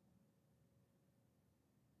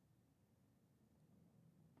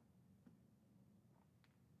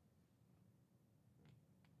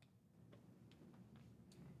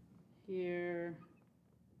here,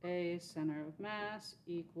 A center of mass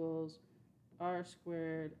equals r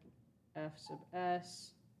squared f sub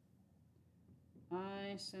s,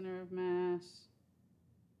 I center of mass,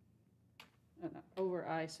 over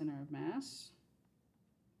I center of mass.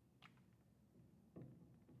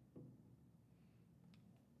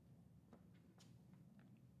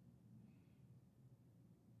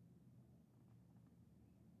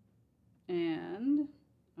 And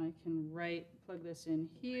I can plug this in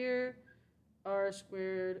here, r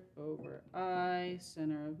squared over I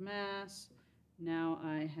center of mass. Now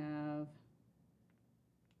I have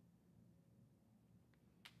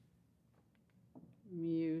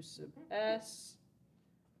mu sub s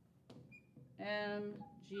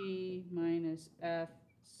mg minus f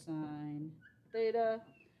sine theta.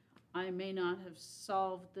 I may not have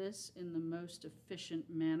solved this in the most efficient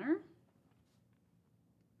manner.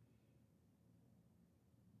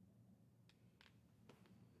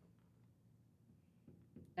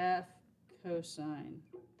 F cosine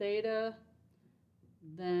theta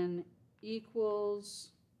then equals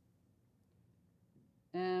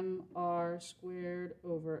mr squared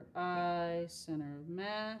over I center of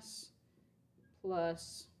mass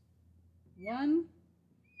plus 1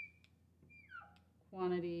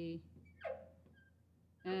 quantity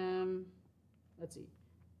let's see,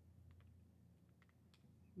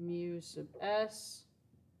 mu sub s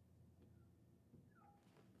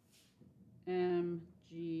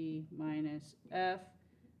mg minus f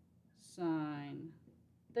sine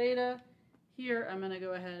theta. Here I'm going to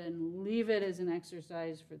go ahead and leave it as an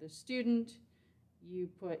exercise for the student. You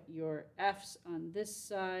put your f's on this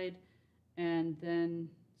side and then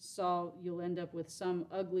solve. You'll end up with some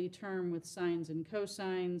ugly term with sines and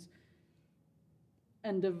cosines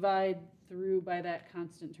and divide through by that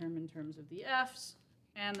constant term in terms of the f's,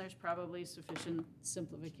 and there's probably sufficient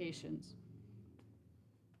simplifications.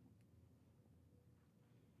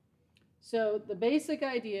 So the basic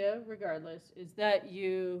idea, regardless, is that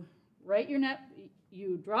you write your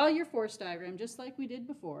you draw your force diagram just like we did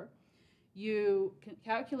before. You can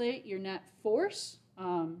calculate your net force,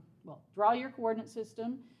 draw your coordinate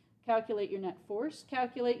system, calculate your net force,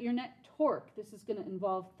 calculate your net torque. This is going to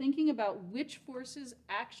involve thinking about which forces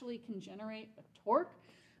actually can generate a torque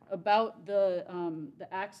about the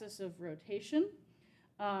axis of rotation.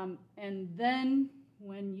 And then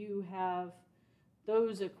when you have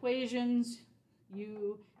those equations,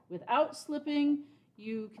 without slipping,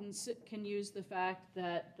 you can use the fact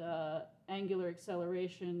that the angular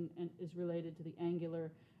acceleration is related to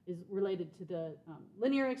the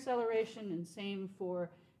linear acceleration, and same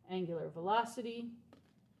for angular velocity,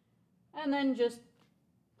 and then just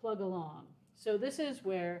plug along. So this is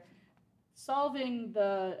where solving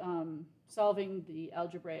the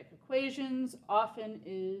algebraic equations often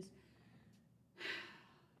is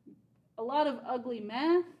a lot of ugly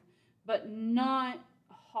math, but not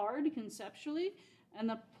hard conceptually. And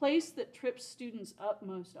the place that trips students up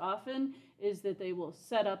most often is that they will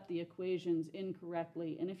set up the equations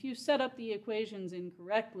incorrectly. And if you set up the equations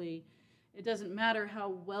incorrectly, it doesn't matter how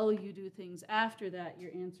well you do things after that,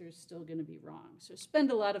 your answer is still going to be wrong. So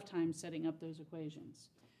spend a lot of time setting up those equations.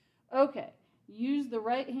 Okay, use the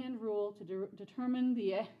right-hand rule to determine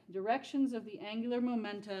the directions of the angular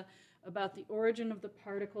momenta about the origin of the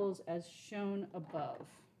particles as shown above.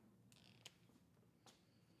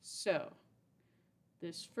 So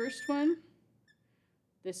this first one,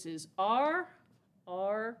 this is R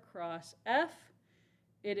cross F.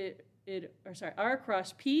 R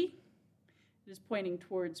cross P. It is pointing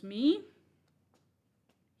towards me.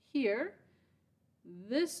 Here,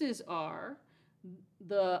 this is R.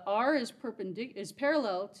 The R is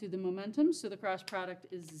parallel to the momentum, so the cross product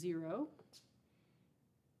is 0.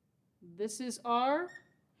 This is R.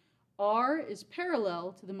 R is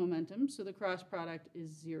parallel to the momentum, so the cross product is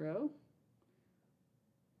 0.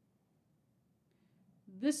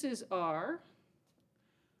 This is R.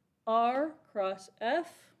 R cross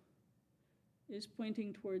F is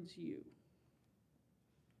pointing towards you.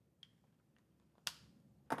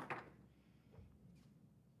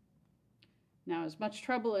 Now, as much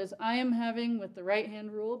trouble as I am having with the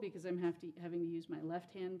right-hand rule, because I'm having to use my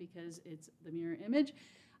left hand because it's the mirror image,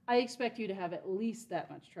 I expect you to have at least that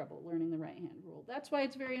much trouble learning the right-hand rule. That's why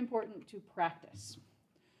it's very important to practice.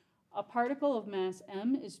 A particle of mass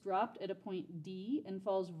m is dropped at a point D and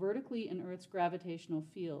falls vertically in Earth's gravitational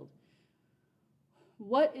field.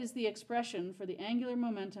 What is the expression for the angular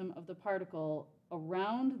momentum of the particle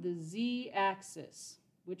around the z-axis,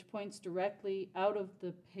 which points directly out of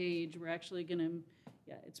the page? We're actually going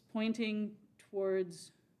to, it's pointing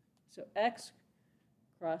towards, so x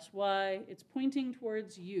cross y, it's pointing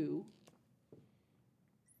towards u.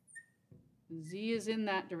 Z is in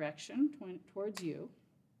that direction, towards you.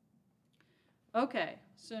 Okay,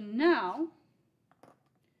 so now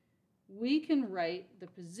we can write the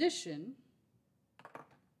position.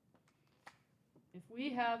 If we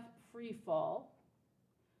have free fall,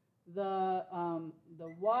 the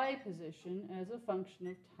y position as a function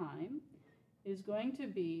of time is going to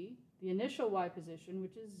be the initial y position,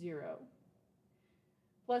 which is 0,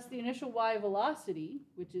 plus the initial y velocity,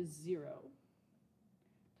 which is 0,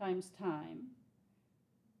 times time,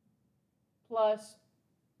 plus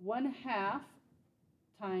 1/2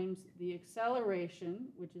 times the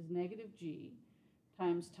acceleration, which is negative g,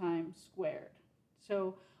 times time squared.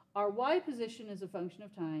 So our y position as a function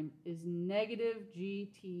of time is negative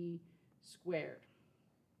gt squared.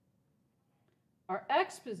 Our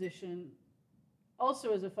x position,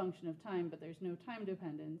 also as a function of time, but there's no time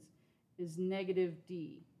dependence, is negative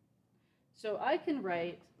d. So I can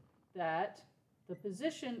write that the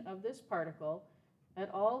position of this particle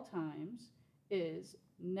at all times is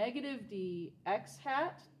negative d x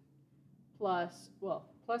hat plus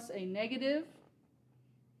a negative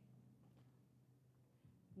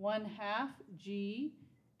 1/2 g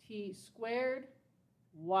t squared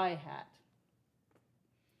y hat.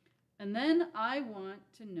 And then I want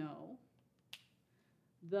to know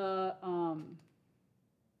the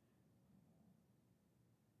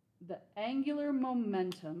angular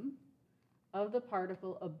momentum of the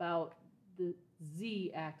particle about the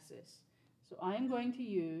z-axis. So I'm going to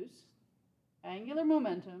use angular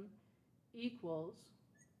momentum equals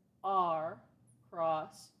r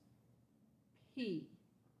cross p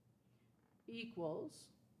equals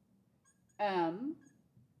m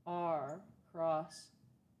r cross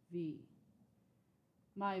v.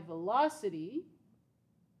 My velocity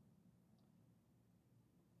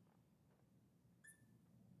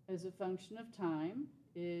as a function of time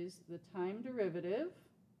is the time derivative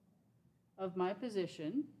of my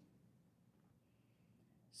position.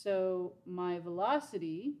 So my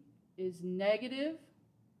velocity is negative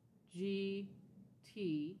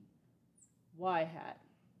gt y hat.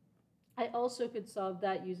 I also could solve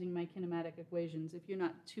that using my kinematic equations if you're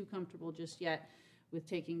not too comfortable just yet with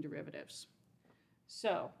taking derivatives.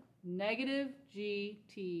 So negative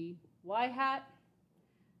gt y hat,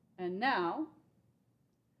 and now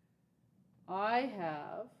I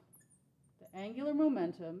have the angular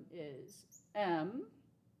momentum is m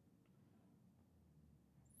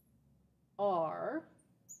r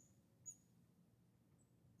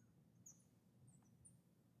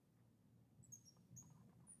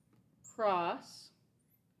cross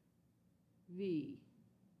v.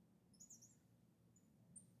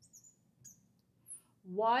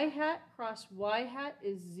 Y hat cross y hat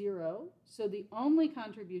is 0, so the only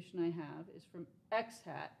contribution I have is from x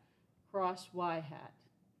hat cross y hat.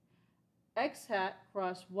 X hat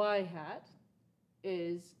cross y hat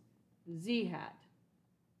is z hat.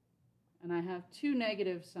 And I have two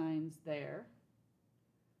negative signs there.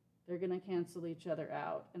 They're going to cancel each other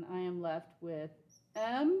out, and I am left with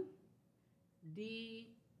m d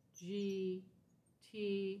g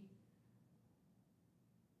t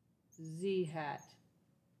z hat.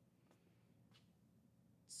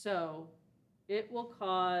 So it will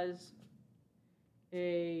cause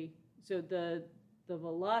so the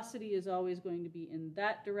velocity is always going to be in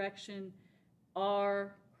that direction.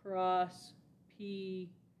 R cross P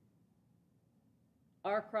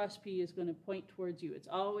is going to point towards you. It's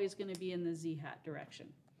always going to be in the z hat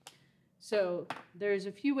direction. So there's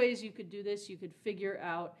a few ways you could do this. You could figure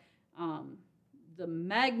out the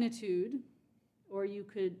magnitude, or you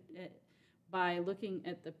could, by looking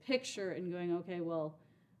at the picture and going, okay, well,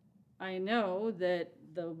 I know that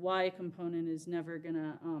the y component is never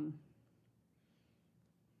gonna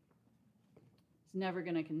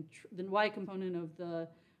the y component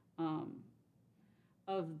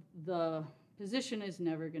of the position is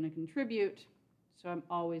never going to contribute, so I'm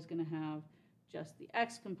always going to have just the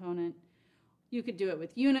x component. You could do it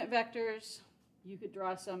with unit vectors. You could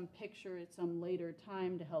draw some picture at some later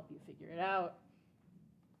time to help you figure it out.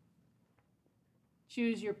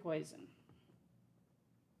 Choose your poison.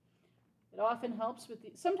 It often helps with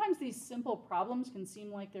sometimes these simple problems can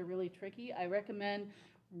seem like they're really tricky. I recommend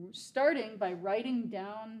starting by writing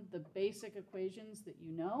down the basic equations that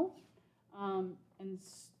you know, and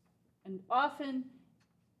And often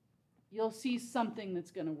you'll see something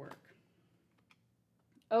that's going to work.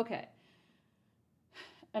 Okay.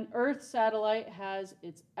 An Earth satellite has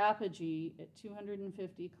its apogee at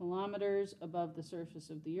 250 kilometers above the surface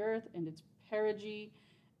of the Earth and its perigee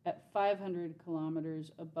at 500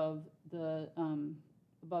 kilometers above the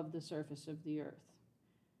surface of the Earth.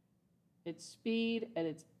 Its speed at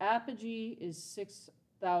its apogee is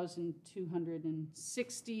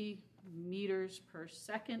 6,260 meters per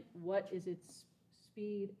second. What is its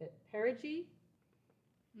speed at perigee?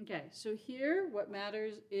 Okay, so here what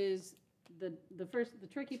matters is the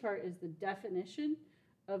tricky part is the definition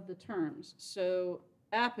of the terms. So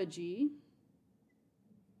apogee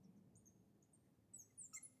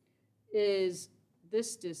is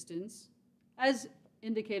this distance as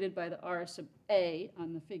indicated by the R sub A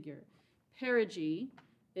on the figure. Perigee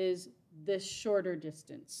is this shorter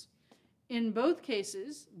distance. In both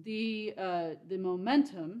cases, the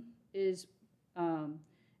momentum is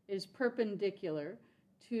perpendicular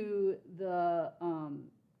to the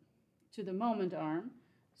moment arm.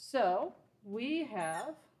 So we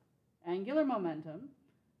have angular momentum.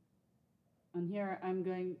 And here I'm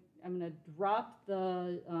going to drop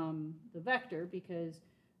the vector because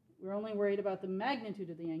we're only worried about the magnitude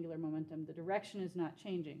of the angular momentum. The direction is not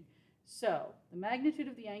changing. So the magnitude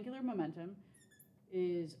of the angular momentum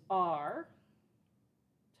is R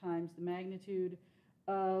times the magnitude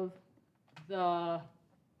of the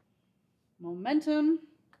momentum.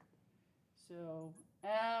 So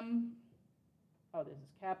M, oh, this is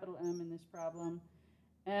capital M in this problem,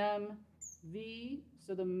 mv,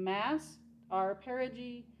 so the mass, R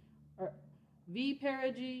perigee, or V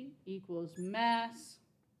perigee equals mass,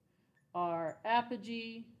 R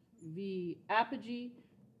apogee, V apogee,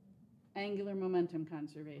 angular momentum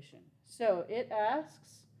conservation. So it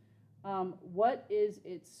asks, what is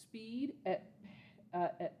its speed at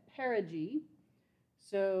perigee?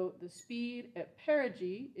 So the speed at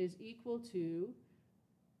perigee is equal to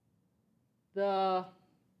the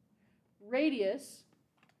radius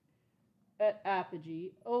at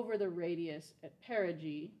apogee over the radius at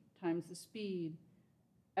perigee times the speed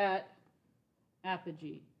at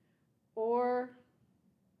apogee, or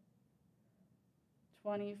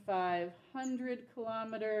 2,500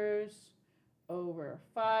 kilometers over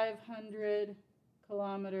 500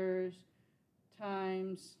 kilometers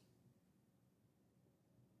times,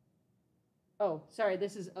 oh, sorry,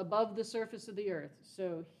 this is above the surface of the Earth.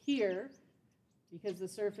 So here, because the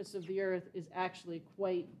surface of the Earth is actually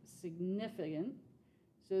quite significant,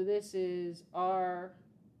 so this is R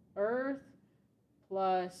Earth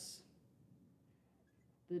plus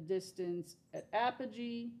the distance at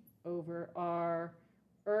apogee over R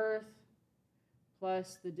Earth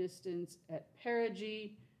plus the distance at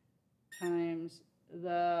perigee times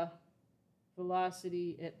the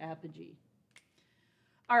velocity at apogee.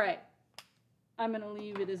 All right, I'm going to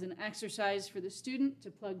leave it as an exercise for the student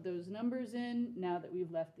to plug those numbers in now that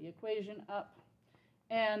we've left the equation up.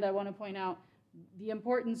 And I want to point out the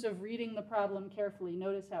importance of reading the problem carefully.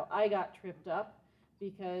 Notice how I got tripped up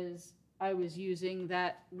because I was using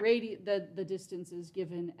that the distances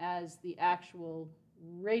given as the actual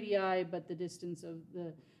radii, but the distance of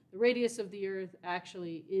the radius of the Earth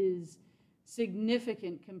actually is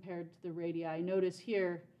significant compared to the radii. Notice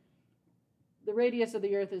here, the radius of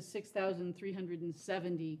the Earth is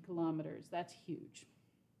 6,370 kilometers. That's huge.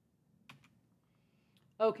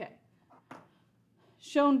 Okay.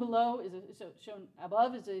 Shown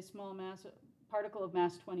above is a small mass particle of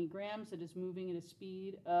mass 20 grams that is moving at a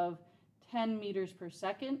speed of 10 meters per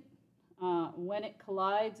second. When it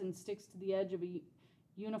collides and sticks to the edge of a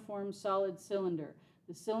uniform solid cylinder,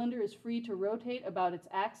 the cylinder is free to rotate about its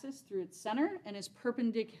axis through its center and is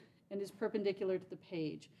perpendicular to the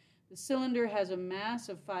page. The cylinder has a mass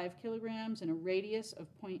of 5 kilograms and a radius of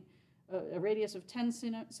 10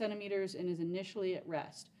 centimeters and is initially at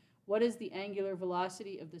rest. What is the angular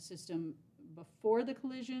velocity of the system before the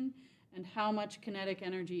collision, and how much kinetic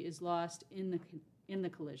energy is lost in the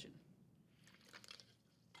collision?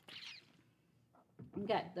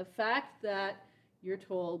 Okay, the fact that you're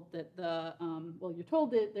told that you're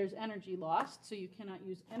told that there's energy lost, so you cannot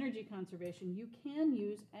use energy conservation. You can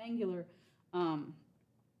use angular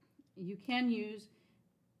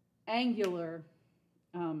angular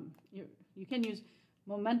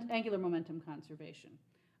momentum conservation.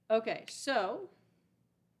 Okay, so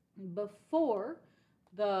before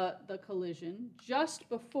the collision, just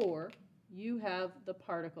before, you have the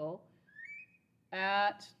particle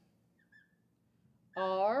at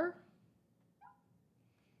R,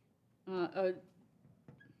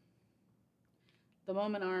 the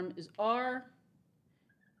moment arm is R.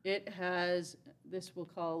 It has this we'll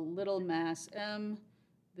call little mass m.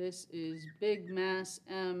 This is big mass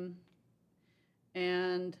M.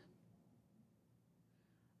 And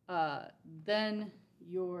then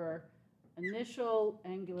your initial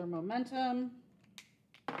angular momentum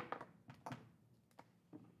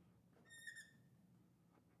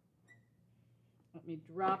let me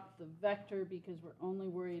drop the vector because we're only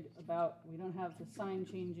worried about, we don't have the sign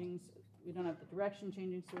changing, we don't have the direction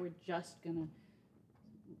changing, so we're just going to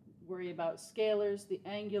worry about scalars. The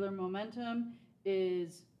angular momentum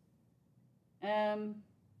is m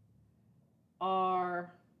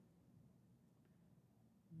r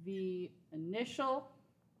v initial.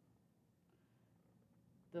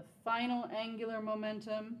 The final angular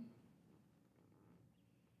momentum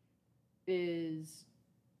is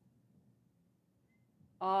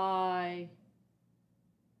I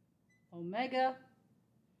omega.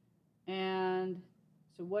 And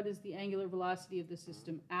so what is the angular velocity of the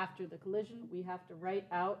system after the collision? We have to write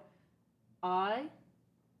out I.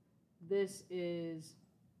 This is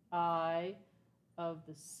I of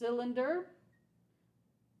the cylinder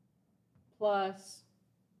plus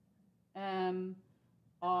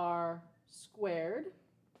mr squared,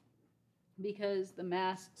 because the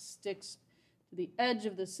mass sticks to the edge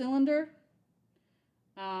of the cylinder.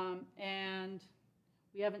 And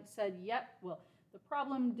we haven't said yet, well, the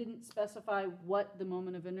problem didn't specify what the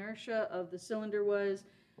moment of inertia of the cylinder was.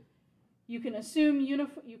 You can assume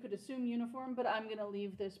you could assume uniform, but I'm going to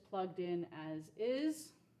leave this plugged in as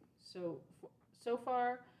is. So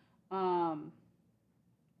far, and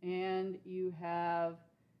you have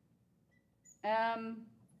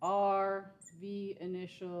mr v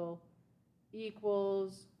initial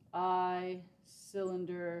equals I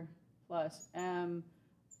cylinder plus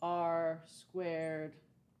mr squared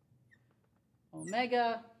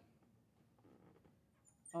omega.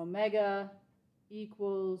 Omega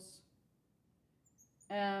equals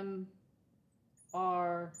mr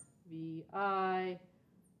vi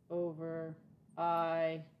over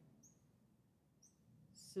I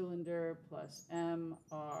cylinder plus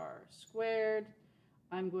mr squared.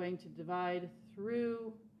 I'm going to divide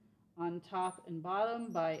through on top and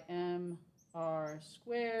bottom by mr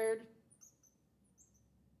squared.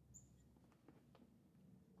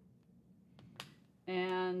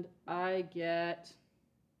 And I get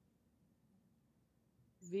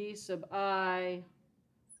v sub I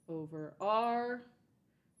over r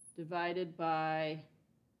divided by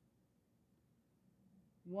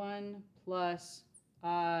 1 plus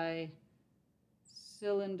I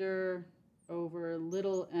cylinder over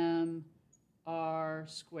little m r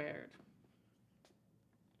squared.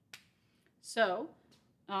 So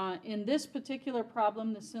in this particular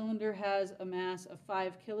problem, the cylinder has a mass of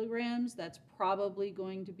 5 kilograms. That's probably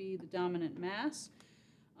going to be the dominant mass.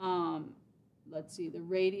 Let's see, the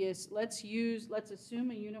radius, let's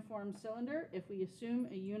assume a uniform cylinder. If we assume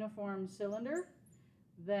a uniform cylinder,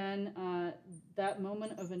 then that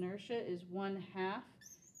moment of inertia is 1/2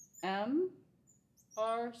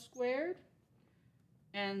 mr squared.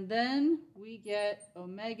 And then we get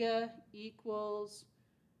omega equals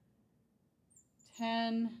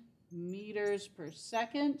 10 meters per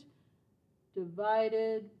second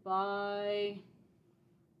divided by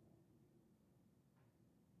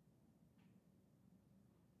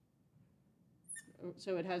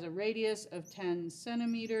so it has a radius of 10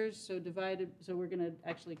 centimeters, so we're going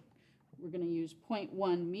to use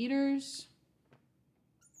 0.1 meters.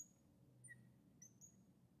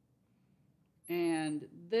 And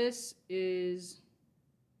this is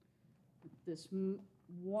this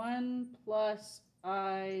 1 plus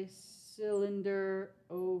I cylinder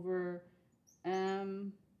over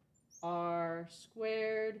mr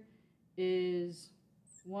squared is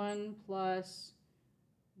 1 plus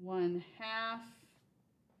 1/2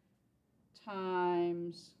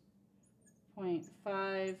 times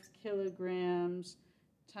 0.5 kilograms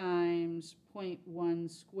times 0.1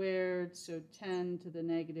 squared, so 10 to the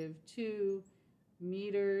negative 2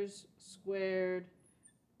 meters squared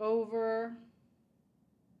over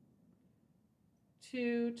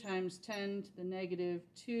 2 times 10 to the negative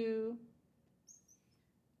 2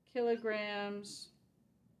 kilograms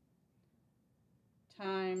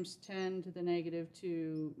times 10 to the negative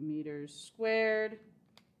 2 meters squared.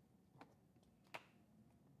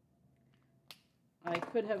 I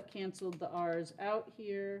could have canceled the r's out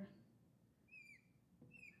here.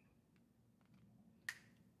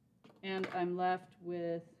 And I'm left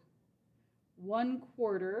with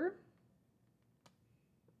 1/4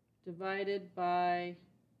 divided by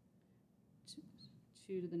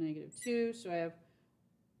 2 to the negative 2. So I have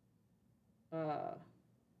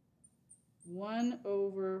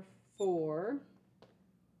 1/4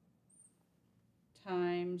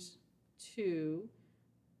 times 2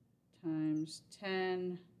 times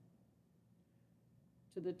 10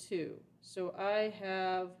 to the 2. So I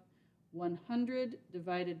have 100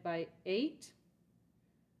 divided by 8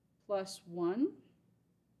 plus 1.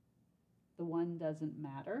 The 1 doesn't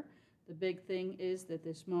matter. The big thing is that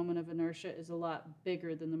this moment of inertia is a lot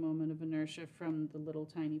bigger than the moment of inertia from the little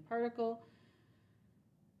tiny particle.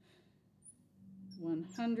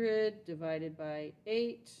 100 divided by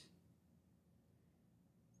 8,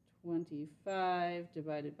 25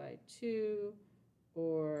 divided by 2,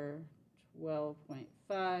 or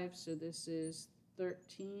 12.5. So this is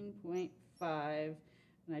 13.5.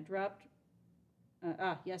 And I dropped,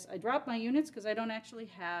 yes, I dropped my units because I don't actually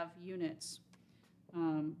have units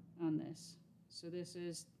on this. So this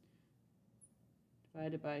is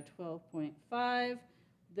divided by 12.5.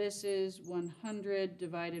 This is 100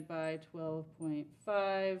 divided by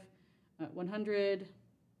 12.5. 100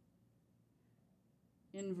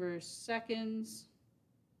 inverse seconds.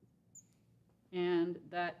 And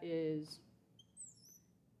that is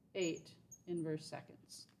 8 inverse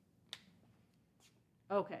seconds.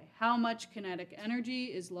 Okay, how much kinetic energy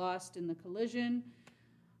is lost in the collision?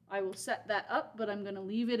 I will set that up, but I'm going to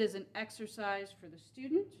leave it as an exercise for the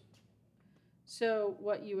student. So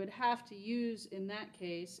what you would have to use in that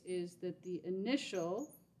case is that the initial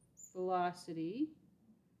velocity,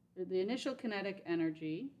 or the initial kinetic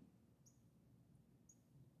energy,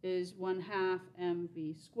 is 1/2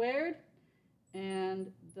 mv squared,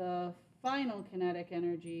 and the final kinetic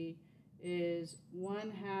energy is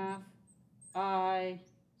 1/2 I,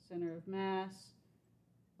 center of mass,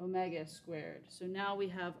 omega squared. So now we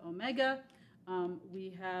have omega. We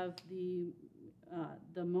have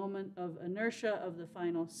the moment of inertia of the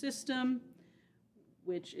final system,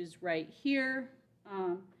 which is right here,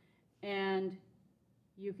 and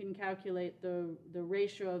you can calculate the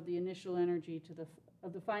ratio of the initial energy to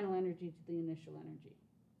the final energy to the initial energy.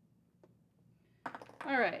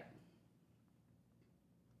 All right.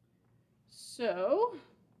 So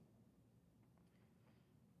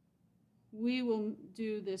we will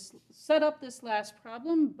do this, set up this last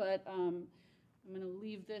problem, but I'm going to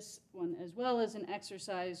leave this one as well as an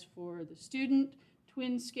exercise for the student.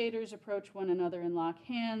 Twin skaters approach one another and lock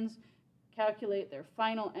hands. Calculate their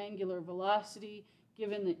final angular velocity,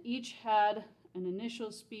 given that each had an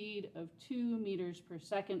initial speed of 2 meters per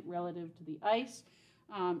second relative to the ice.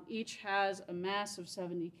 Each has a mass of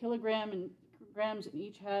 70 kilograms, and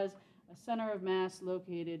each has a center of mass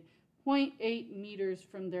located 0.8 meters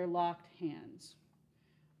from their locked hands.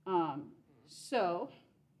 So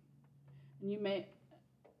you may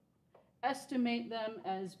estimate them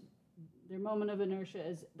as their moment of inertia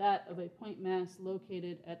as that of a point mass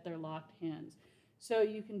located at their locked hands. So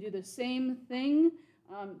you can do the same thing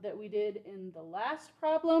that we did in the last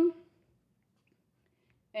problem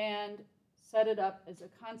and set it up as a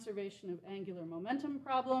conservation of angular momentum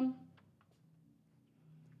problem.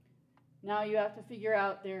 Now you have to figure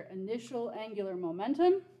out their initial angular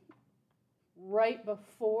momentum right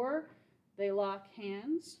before they lock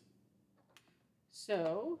hands.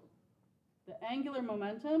 So the angular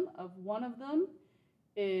momentum of one of them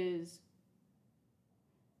is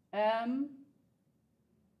mRV,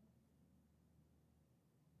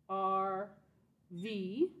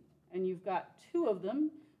 and you've got two of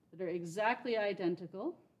them that are exactly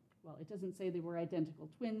identical. Well, it doesn't say they were identical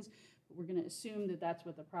twins, but we're going to assume that that's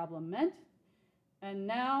what the problem meant. And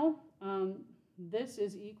now this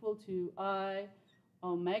is equal to I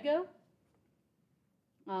omega.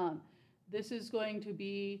 This is going to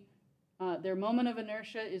be, their moment of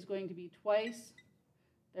inertia is going to be twice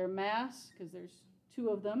their mass, because there's two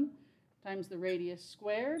of them, times the radius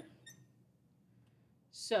squared.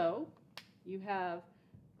 So you have,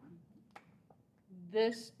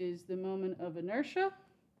 this is the moment of inertia.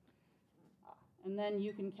 And then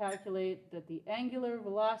you can calculate that the angular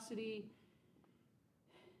velocity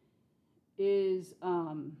is,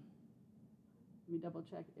 let me double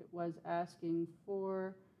check, it was asking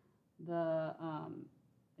for the,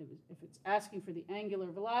 if it's asking for the angular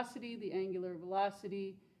velocity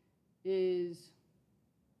is,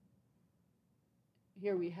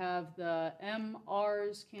 here we have the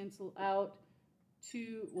mR's cancel out,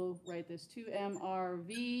 we'll write this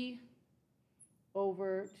 2mRV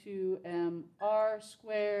over 2mR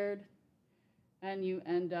squared, and you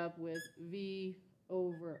end up with V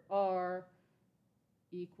over R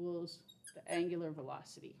equals the angular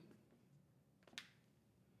velocity.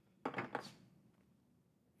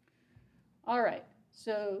 All right,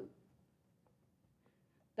 so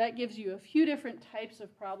that gives you a few different types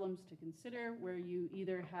of problems to consider where you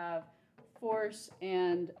either have force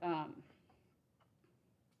and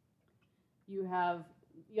You have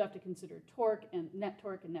to consider torque and net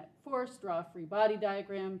force, draw a free body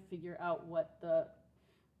diagram, figure out what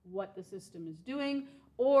the system is doing,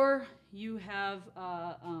 or you have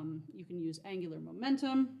you can use angular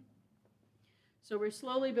momentum. So we're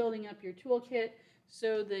slowly building up your toolkit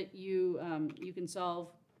so that you can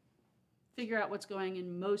figure out what's going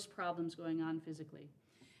in most problems going on physically.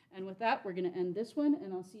 And with that, we're going to end this one,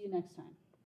 and I'll see you next time.